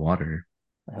is in the water.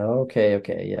 Okay,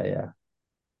 okay. Yeah, yeah.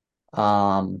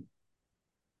 Um,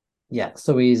 yeah,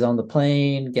 so he's on the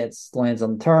plane, gets lands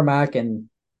on the tarmac, and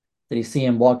then you see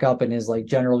him walk up in his like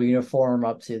general uniform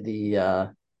up to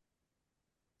the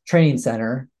training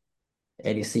center,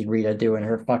 and you see Rita doing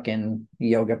her fucking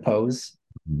yoga pose.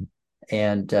 Mhm.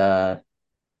 And does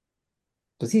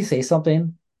he say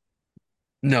something?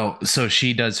 No, so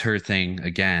she does her thing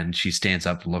again. She stands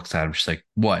up, looks at him. She's like,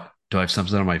 "What? Do I have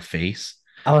something on my face?"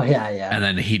 Oh yeah, yeah, And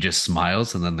then he just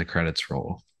smiles, and then the credits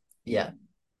roll. yeah,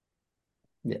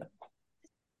 yeah,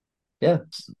 yeah.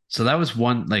 So that was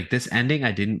one, like this ending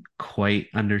I didn't quite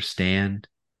understand.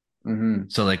 Hmm.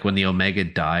 So like when the Omega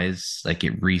dies, like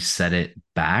it reset it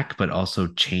back, but also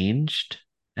changed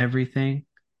everything.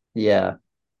 Yeah.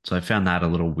 So I found that a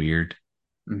little weird.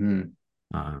 Hmm.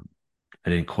 Um, I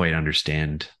didn't quite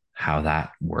understand how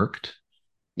that worked,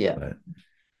 Yeah. but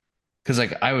because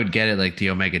like I would get it, like the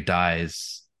Omega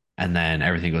dies and then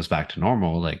everything goes back to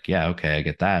normal. Like, yeah, okay, I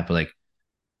get that. But like,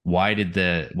 why did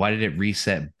it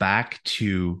reset back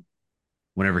to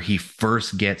whenever he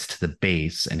first gets to the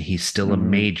base and he's still a Hmm.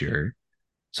 major?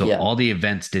 So Yeah. all the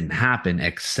events didn't happen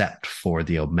except for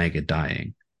the Omega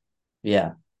dying.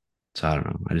 Yeah. So I don't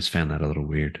know. I just found that a little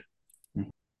weird.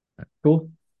 Cool.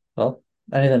 Well,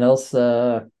 anything else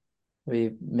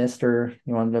we missed or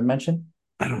you wanted to mention?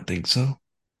 I don't think so.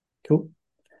 Cool.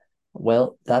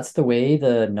 Well, that's the way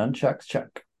the nunchucks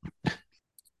chuck.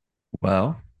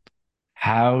 Well,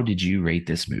 how did you rate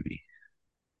this movie?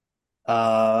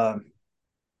 Uh,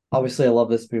 Obviously, I love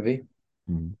this movie.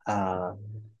 Mm, Uh,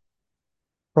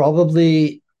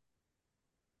 Probably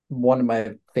one of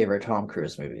my favorite Tom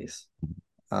Cruise movies.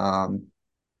 Um,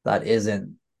 that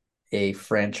isn't a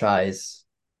franchise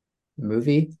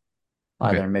movie,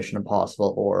 okay. either Mission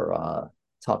Impossible or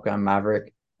Top Gun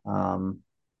Maverick. Um,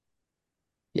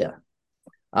 yeah.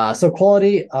 So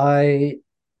quality, I'll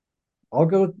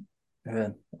go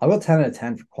I'll go 10 out of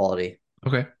 10 for quality.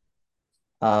 Okay.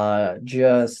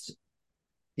 Just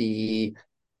the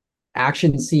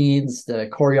action scenes, the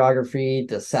choreography,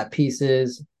 the set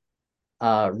pieces,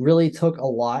 really took a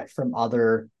lot from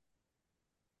other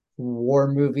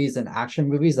war movies and action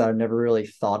movies that I've never really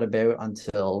thought about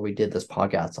until we did this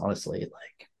podcast, honestly.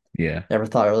 Like Yeah. never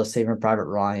thought I was Saving Private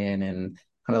Ryan and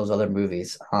kind of those other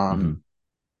movies. Hmm.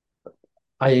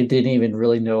 I didn't even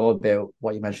really know about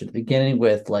what you mentioned at the beginning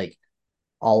with like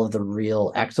all of the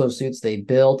real exosuits they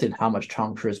built and how much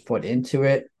Tom Cruise put into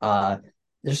it. It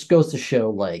just goes to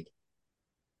show like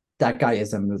that guy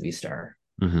is a movie star.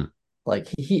 Hmm. Like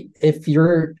if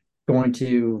you're going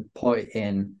to put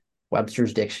in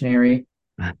Webster's dictionary,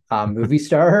 movie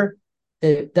star,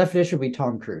 the definition would be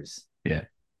Tom Cruise. Yeah.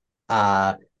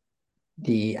 Uh,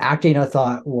 the acting I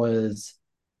thought was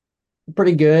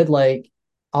pretty good. Like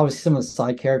obviously some of the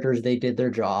side characters they did their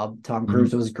job. Tom Hmm.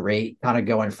 Cruise was great, kind of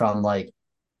going from like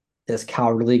this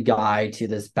cowardly guy to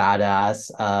this badass.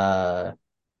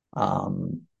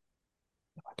 Um,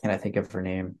 can I think of her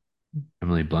name?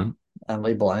 Emily Blunt.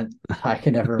 Emily Blunt. I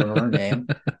can never remember her name.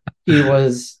 He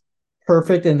was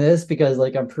perfect in this because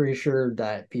like I'm pretty sure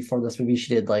that before this movie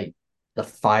she did like the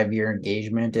 5 year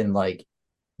engagement in like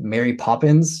Mary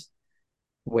Poppins,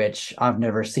 which I've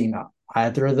never seen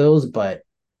either of those, but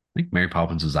I think Mary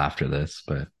Poppins was after this,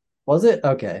 but was it?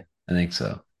 Okay. I think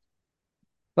so.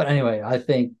 But anyway, I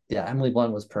think yeah, Emily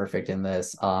Blunt was perfect in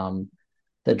this.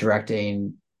 The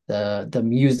directing, the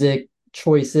music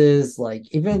choices, like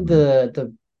even Hmm.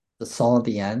 the song at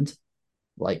the end,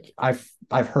 like I've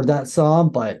heard that song,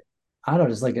 but I don't know,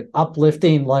 just like an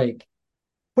uplifting, like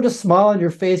put a smile on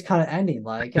your face kind of ending.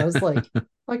 Like I was like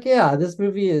yeah, this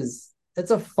movie is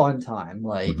it's a fun time.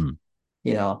 Like, Hmm.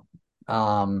 you know,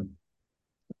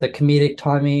 the comedic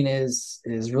timing is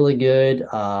really good.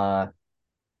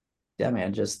 Yeah,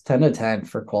 man, just 10 to 10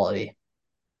 for quality.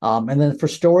 And then for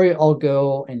story, I'll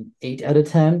go an 8 out of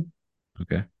 10.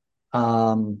 Okay.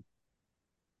 Um,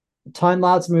 Time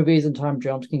lapse movies and time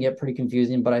jumps can get pretty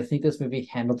confusing, but I think this movie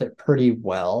handled it pretty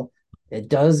well. It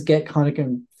does get kind of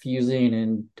confusing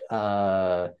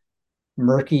and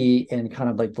murky in kind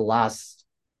of like the last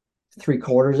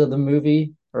 3/4 of the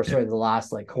movie, or Yeah. sorry, the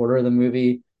last like quarter of the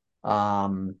movie.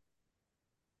 Um,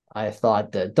 I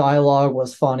thought the dialogue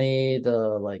was funny, the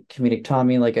like comedic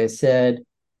timing, like I said.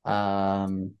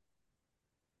 Um,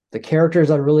 the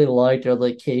characters I really liked are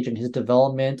like Cage and his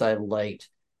development. I liked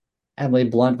Emily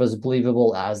Blunt was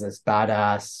believable as this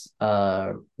badass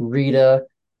Rita,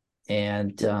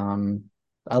 and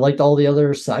I liked all the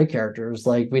other side characters.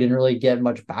 Like we didn't really get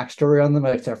much backstory on them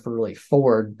except for really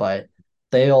Ford, but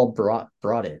they all brought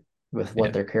it with what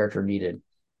Yeah. their character needed.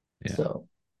 Yeah. So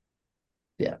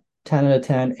Yeah, 10 out of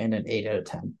 10 and an 8 out of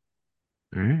 10.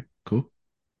 All right, cool.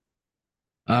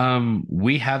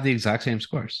 We have the exact same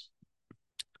scores.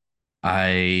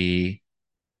 I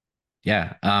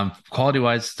Yeah. Quality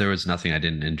wise, there was nothing I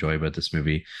didn't enjoy about this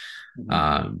movie.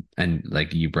 Mhm. And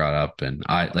like you brought up, and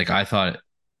I thought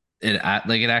it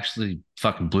actually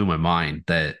fucking blew my mind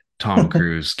that Tom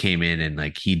Cruise came in and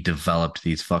like he developed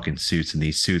these fucking suits, and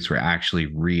these suits were actually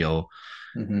real.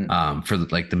 Mhm. For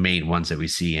like the main ones that we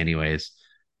see, anyways.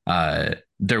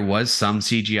 There was some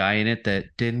CGI in it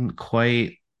that didn't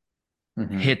quite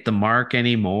Mhm. hit the mark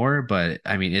anymore, but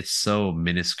I mean, it's so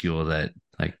minuscule that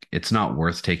like it's not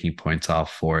worth taking points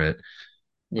off for it.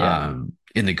 Yeah.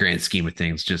 In the grand scheme of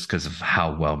things, just because of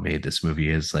how well made this movie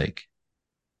is. Like,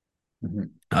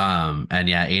 Mhm. and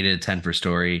yeah, 8 out of 10 for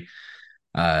story.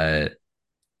 Uh,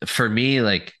 for me,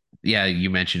 like, yeah, you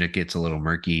mentioned it gets a little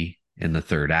murky in the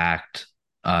third act.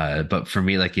 But for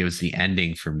me, like, it was the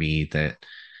ending for me that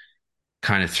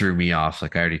kind of threw me off.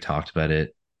 Like, I already talked about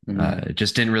it. Mhm. It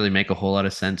just didn't really make a whole lot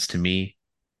of sense to me.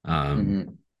 Um,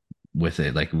 Mhm. with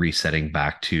it like resetting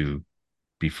back to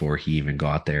before he even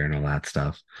got there and all that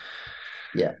stuff.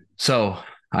 Yeah. So,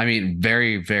 I mean,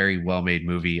 very, very well made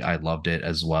movie. I loved it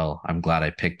as well. I'm glad I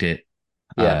picked it.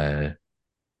 Yeah. Uh,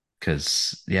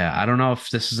 because yeah, I don't know if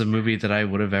this is a movie that I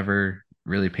would have ever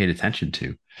really paid attention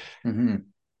to. Mhm.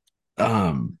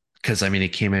 Because I mean, it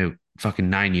came out fucking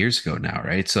 9 years ago now,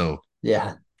 right? So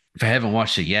Yeah. if I haven't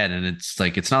watched it yet, and it's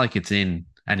not like it's in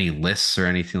any lists or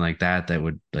anything like that that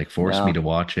would like force me No. to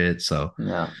watch it. So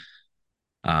No.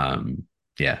 um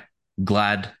yeah,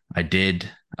 glad I did.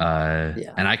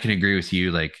 Yeah. And I can agree with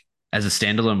you, like as a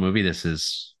standalone movie, this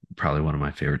is probably one of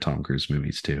my favorite Tom Cruise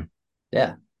movies too.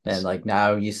 Yeah. And like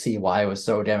now you see why I was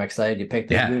so damn excited you picked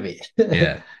this Yeah, movie.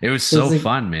 yeah, it was It's so a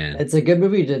fun, man. it's a good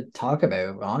movie to talk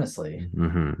about, honestly.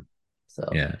 Hmm. So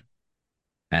Yeah,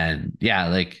 and yeah,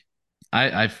 like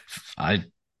I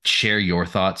share your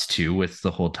thoughts too with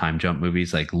the whole time jump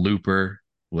movies. Like Looper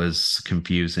was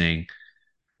confusing.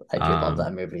 I do love that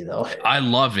um movie though. I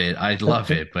love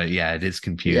it, but yeah, it is Yeah,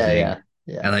 confusing. yeah,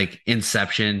 yeah, And like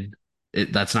Inception,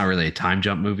 that's not really a time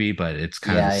jump movie, but it's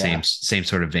kind of the yeah, same yeah. same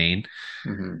sort of vein.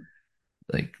 Hmm.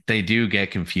 Like they do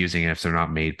get confusing, and if they're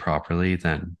not made properly,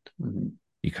 then Hmm.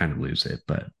 you kind of lose it.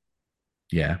 But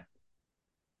yeah,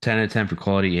 10 out of 10 for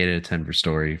quality, 8 out of 10 for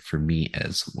story for me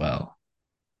as well.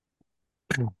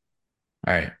 All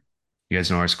right. You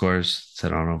guys know our scores. Let's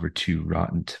head on over to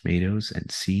Rotten Tomatoes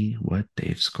and see what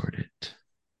they've scored it.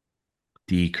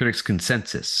 The critics'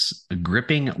 consensus: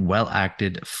 gripping, well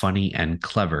acted, funny, and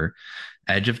clever,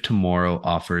 Edge of Tomorrow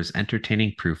offers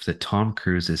entertaining proof that Tom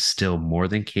Cruise is still more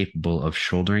than capable of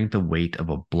shouldering the weight of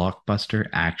a blockbuster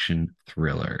action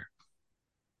thriller.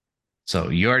 So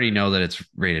you already know that it's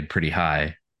rated pretty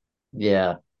high,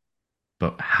 Yeah.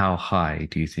 but how high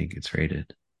do you think it's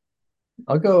rated?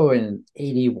 I'll go in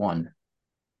 81.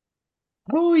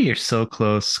 Oh, you're so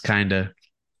close, kind of.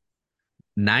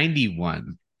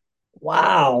 91.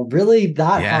 Wow, really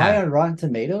that high Yeah. on Rotten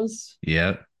Tomatoes?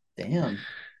 Yep. Damn.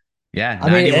 Yeah. I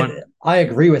mean, 91. I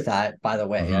agree with that, by the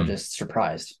way. I'm Mhm. just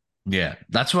surprised. Yeah.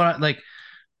 That's what I like.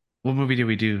 What movie did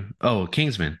we do? Oh,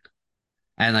 Kingsman.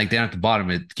 And like down at the bottom,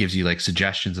 it gives you like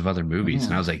suggestions of other movies.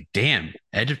 And I Mhm. was like, damn,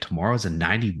 Edge of Tomorrow is a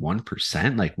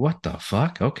 91%. Like, what the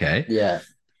fuck? Okay. Yeah,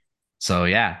 So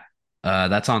yeah.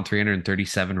 That's on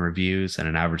 337 reviews and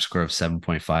an average score of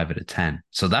 7.5 out of 10.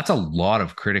 So that's a lot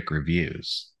of critic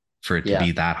reviews for it to yeah.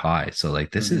 be that high. So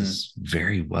like this Hmm. is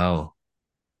very well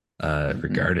Hmm.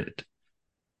 regarded.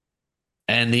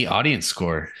 And the audience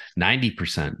score,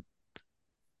 90%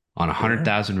 on Yeah.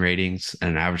 100,000 ratings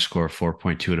and an average score of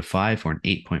 4.2 out of 5 or an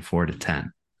 8.4 to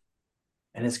 10.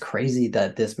 And it's crazy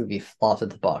that this movie flopped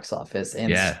at the box office and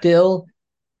Yeah. still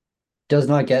does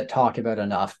not get talked about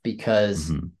enough because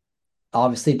Hmm.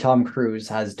 obviously Tom Cruise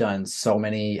has done so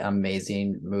many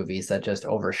amazing movies that just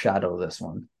overshadow this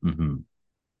one. Hmm.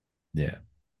 Yeah.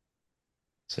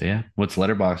 So yeah, what's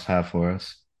Letterbox have for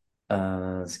us?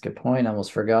 That's a good point. I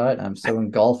almost forgot. I'm so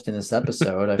engulfed in this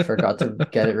episode. I forgot to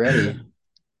get it ready.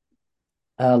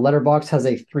 Letterbox has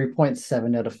a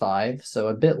 3.7 out of 5, so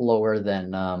a bit lower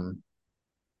than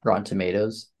Rotten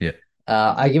Tomatoes. Yeah.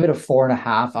 I give it a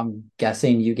 4.5. I'm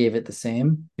guessing you gave it the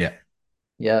same. Yeah.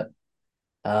 Yep.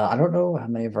 I don't know how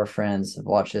many of our friends have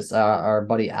watched this. Our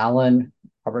buddy Alan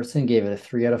Robertson gave it a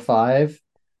 3 out of 5.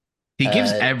 He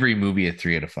gives Uh, every movie a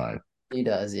 3 out of 5. he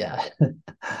does, yeah.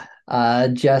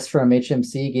 Jess from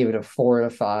HMC gave it a 4 out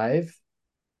of 5.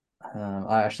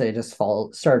 I actually just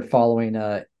started following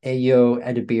Ayo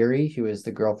Edebiri, who is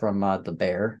the girl from The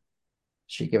Bear.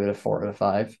 She gave it a 4 out of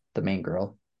 5, the main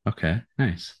girl. Okay.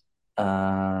 Nice.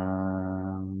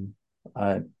 Um,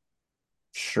 uh,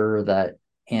 sure that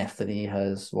Anthony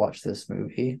has watched this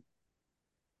movie.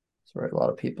 Sorry, a lot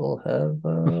of people have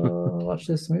watched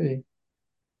this movie.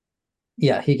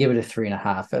 Yeah, he gave it a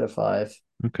 3.5 out of 5.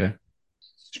 Okay.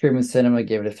 Screaming Cinema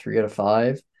gave it a 3 out of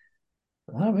 5.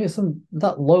 I mean, some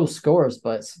not low scores,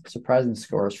 but some surprising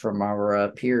scores from our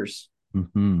peers.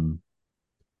 Hmm.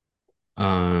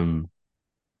 Um,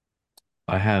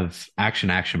 I have Action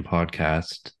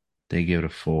Podcast. They give it a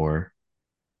 4.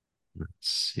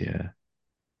 Yeah,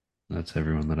 that's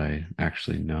everyone that I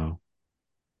actually know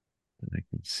that I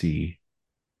can see.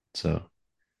 So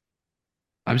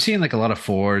I'm seeing like a lot of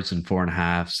 4s and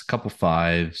 4.5s, a couple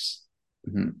 5s,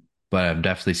 Mhm. but I'm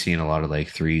definitely seeing a lot of like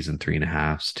 3s and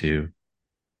 3.5s too.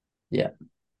 Yeah.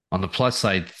 On the plus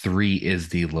side, 3 is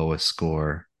the lowest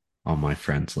score on my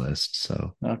friends list.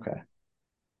 So Okay.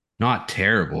 not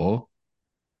terrible.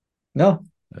 No.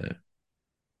 But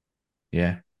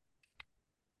yeah.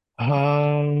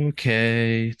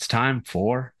 Okay. It's time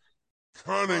for.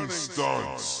 Cunning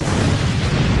stunts.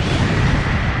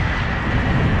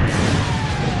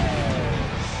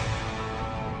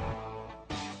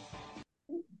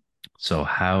 So,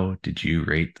 how did you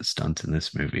rate the stunts in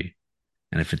this movie?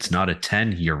 And if it's not a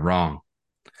 10, you're wrong.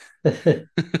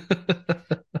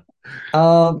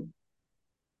 um.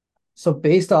 So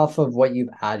based off of what you've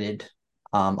added,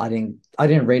 I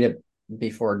didn't rate it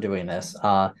before doing this.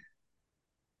 I'll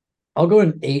go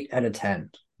an 8 out of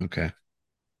 10. Okay.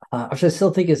 Which I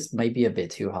still think is might be a bit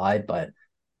too high, but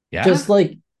Yeah. just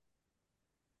like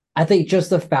I think just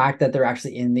the fact that they're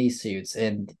actually in these suits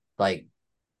and like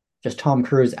just Tom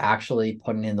Cruise actually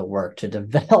putting in the work to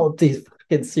develop these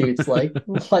fucking suits, like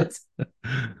what?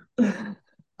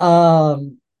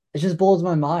 It just blows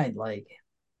my mind. Like,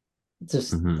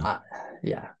 just Hmm.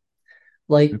 yeah,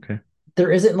 like Okay.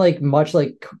 there isn't like much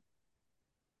like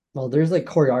well, there's like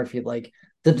choreography, like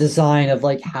the design of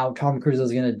like how Tom Cruise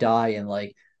is gonna die and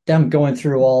like them going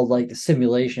through all like the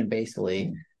simulation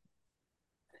basically.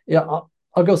 Yeah,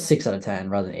 I'll go 6 out of 10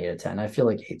 rather than 8 out of 10. I feel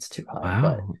like eight's too high,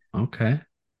 but Wow. Okay.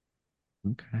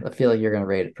 Okay. I feel like you're gonna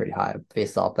rate it pretty high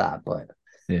based off that. But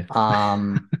Yeah.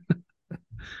 um,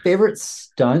 favorite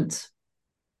stunt.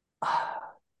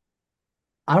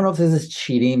 I don't know if this is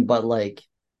cheating, but like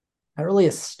not really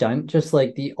a stunt, just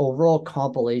like the overall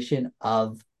compilation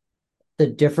of the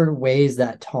different ways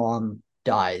that Tom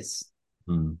dies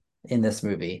Mm-hmm. in this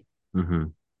movie.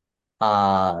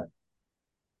 Uh,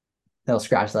 they'll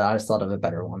scratch that. I just thought of a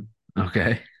better one.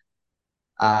 Okay.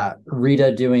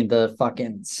 Rita doing the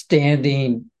fucking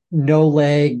standing, no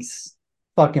legs,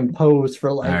 fucking pose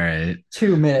for All like right.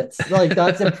 2 minutes. Like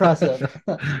that's impressive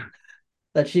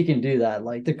that she can do that.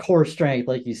 Like the core strength,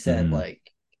 like you said, Hmm. like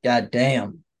god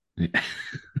damn.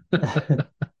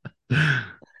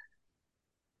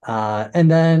 And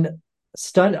then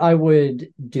stunt I would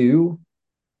do,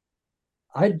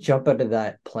 I'd jump out of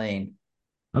that plane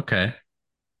Okay.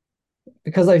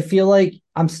 because I feel like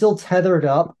I'm still tethered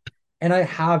up and I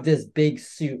have this big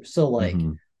suit. So like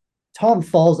Hmm. Tom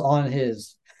falls on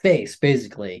his face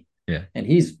basically, Yeah. and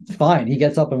he's fine. He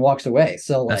gets up and walks away.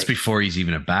 So That's like before he's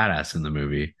even a badass in the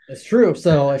movie. it's true.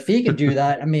 So if he could do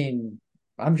that, I mean,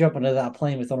 I'm jumping to that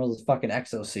plane with one of those fucking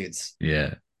exosuits.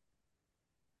 Yeah.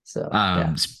 So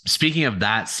yeah, Speaking of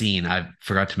that scene, I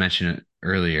forgot to mention it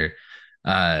earlier.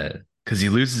 Because he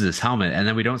loses his helmet and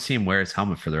then we don't see him wear his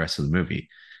helmet for the rest of the movie.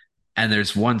 And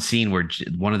there's one scene where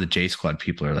one of the J Squad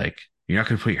people are like, "You're not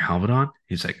going to put your helmet on?"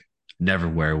 He's like, "Never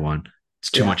wear one.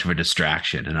 It's too yeah. much of a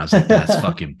distraction." And I was like, "That's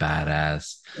fucking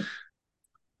badass."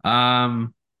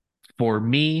 Um, for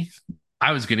me,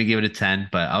 I was gonna give it a 10,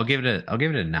 but I'll give it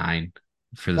a 9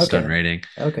 for the stunt Okay, rating.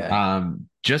 okay,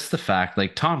 Just the fact,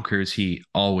 like Tom Cruise, he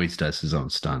always does his own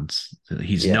stunts.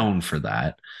 He's yeah, known for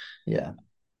that. yeah.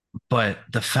 But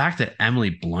the fact that Emily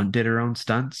Blunt did her own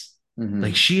stunts, like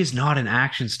Hmm. she is not an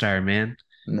action star, man.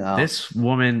 No, This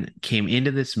woman came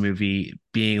into this movie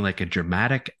being like a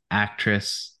dramatic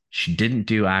actress. She didn't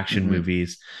do action hmm,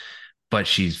 movies, but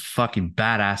she's fucking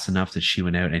badass enough that she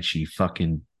went out and she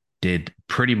fucking did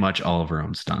pretty much all of her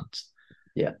own stunts.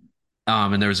 yeah,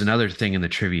 And there was another thing in the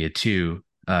trivia too.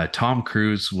 Tom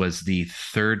Cruise was the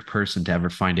third person to ever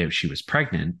find out she was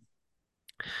pregnant,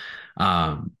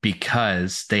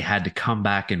 because they had to come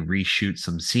back and reshoot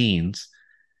some scenes,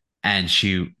 and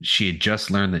she had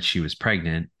just learned that she was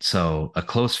pregnant. So a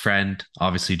close friend,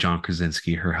 obviously John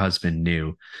Krasinski, her husband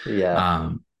knew,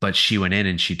 yeah, but she went in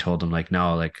and she told him like,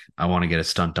 no, like I want to get a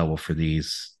stunt double for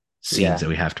these scenes yeah, that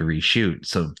we have to reshoot.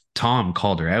 So Tom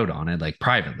called her out on it like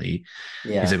privately.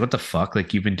 He's yeah, like, what the fuck?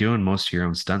 Like you've been doing most of your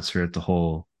own stunts throughout the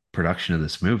whole production of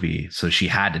this movie. So she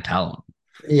had to tell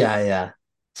him. yeah, yeah.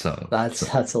 So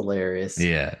That's hilarious.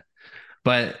 yeah.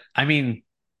 But I mean,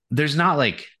 there's not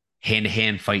like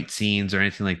hand-to-hand fight scenes or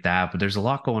anything like that, but there's a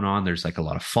lot going on. There's like a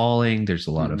lot of falling, there's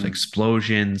a lot of Mhm.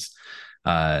 explosions.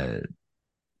 Uh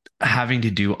Having to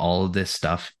do all of this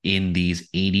stuff in these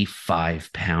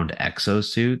 85-pound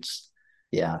exosuits,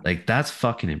 Yeah. like that's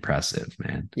fucking impressive,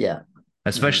 man. Yeah.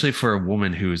 Especially for a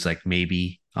woman who's like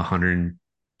maybe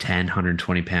 110,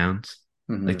 120 pounds.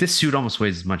 Like Mhm. this suit almost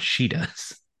weighs as much as she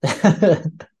does.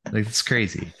 Like it's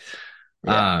crazy.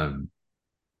 Yeah. Um,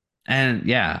 and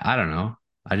yeah, I don't know.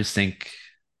 I just think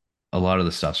a lot of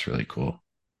the stuff's really cool.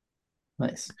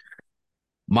 Nice.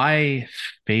 My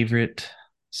favorite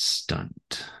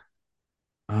stunt.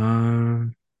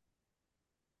 Um,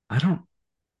 I don't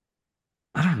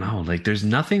I don't know. Like there's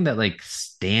nothing that like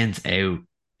stands out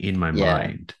in my Yeah.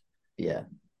 mind Yeah.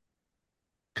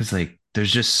 because like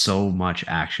there's just so much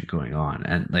action going on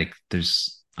and like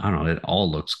there's I don't know, it all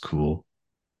looks cool.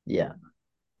 Yeah.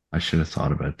 I should have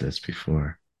thought about this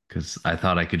before because I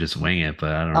thought I could just wing it,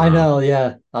 but I don't I know. know.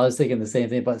 Yeah. I was thinking the same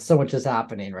thing, but so much is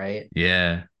happening, right?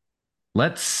 Yeah.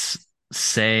 Let's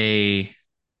say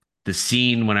the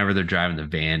scene whenever they're driving the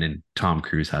van and Tom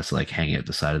Cruise has to like hang out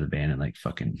the side of the van and like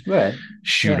fucking Right.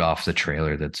 shoot Yeah. off the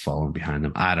trailer that's following behind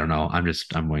them. I don't know. I'm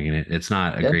winging it. It's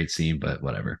not a Yeah. great scene, but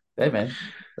whatever. Hey, man.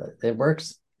 It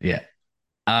works. Yeah.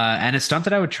 And a stunt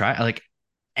that I would try, like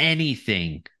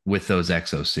anything with those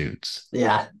exosuits.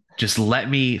 Yeah. Just let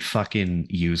me fucking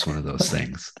use one of those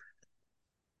things.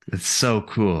 It's so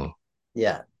cool.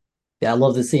 Yeah. Yeah. I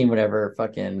love the scene whenever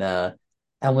fucking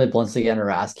Emily Blunt's to get her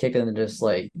ass kicked and then just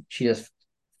like she just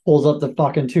pulls up the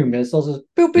fucking two missiles, just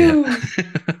boop Yeah.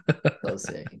 boop. So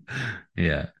sick.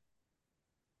 Yeah.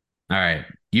 All right.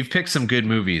 You've picked some good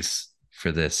movies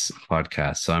for this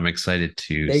podcast, so I'm excited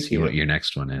to Thank see what you. your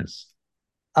next one is.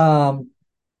 Um,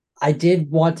 I did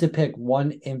want to pick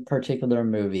one in particular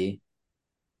movie,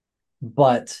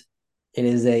 but it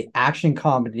is a action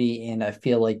comedy, and I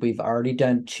feel like we've already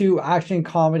done two action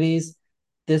comedies.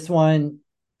 This one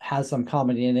has some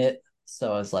comedy in it,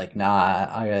 so it's like, nah,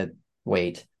 I gotta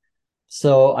wait.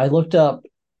 So I looked up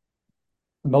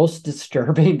most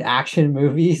disturbing action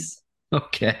movies,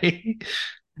 Okay.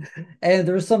 and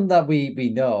there's some that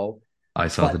we know, I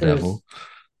saw the but there's devil.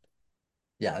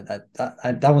 yeah,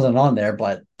 that wasn't on there,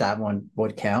 but that one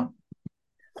would count.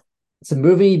 It's a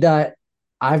movie that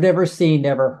I've never seen,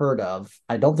 never heard of.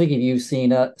 I don't think you've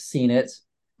seen it.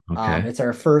 Okay. It's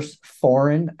our first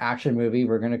foreign action movie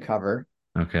we're going to cover.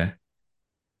 Okay.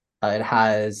 It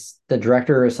has the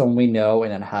director is someone we know,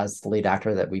 and it has the lead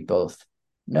actor that we both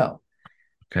know.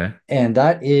 Okay. And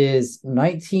that is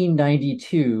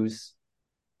 1992's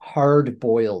Hard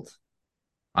Boiled.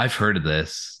 I've heard of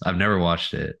this. I've never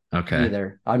watched it. Me Okay.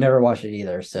 either. I've never watched it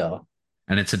either. So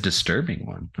And it's a disturbing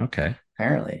one. Okay.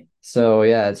 apparently. So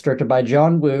yeah, it's directed by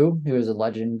John Woo, who is a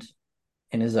legend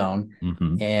in his own,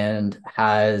 Hmm. and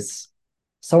has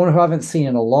someone who I haven't seen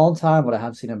in a long time, but I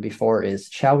have seen him before is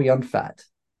Chow Yun Fat.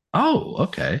 Oh,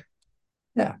 okay.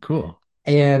 Yeah. Cool.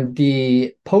 And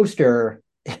the poster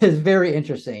is very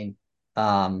interesting.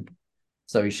 Um,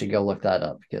 so you should go look that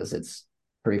up because it's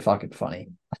pretty fucking funny.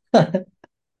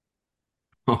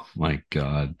 Oh my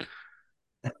God.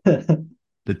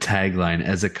 The tagline,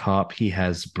 as a cop, he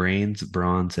has brains,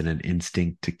 bronze, and an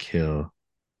instinct to kill.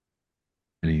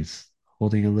 And he's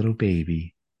holding a little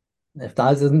baby. If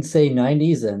that doesn't say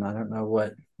 90s, then I don't know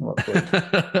what would.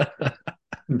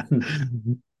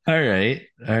 All right.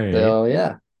 All right. So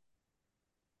yeah.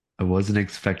 I wasn't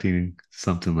expecting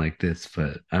something like this,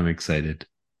 but I'm excited.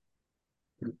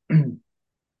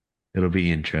 It'll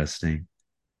be interesting.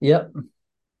 Yep.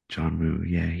 John Woo.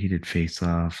 Yeah, he did Face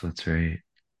Off. That's right.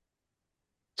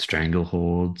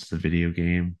 Strangleholds, the video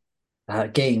game.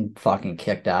 Game fucking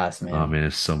kicked ass, Oh man. man,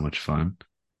 it's so much fun.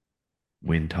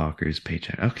 Wind Talkers,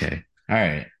 Paycheck. Okay. All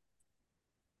right.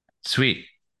 Sweet.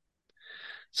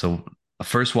 So a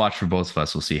first watch for both of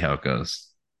us. We'll see how it goes.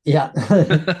 Yeah.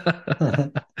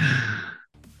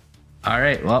 All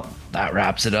right. Well, that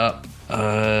wraps it up.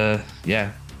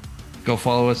 Yeah. Go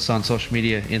follow us on social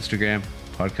media, Instagram,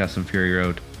 Podcast on Fury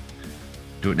Road.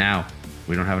 Do it now.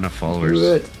 We don't have enough followers.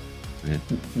 Do it. It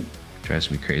drives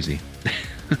me crazy.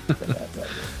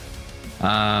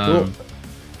 Cool.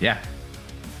 Yeah.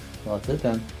 Well, that's it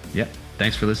then. Yeah.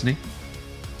 Thanks for listening.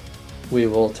 We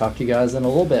will talk to you guys in a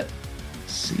little bit.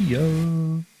 See ya.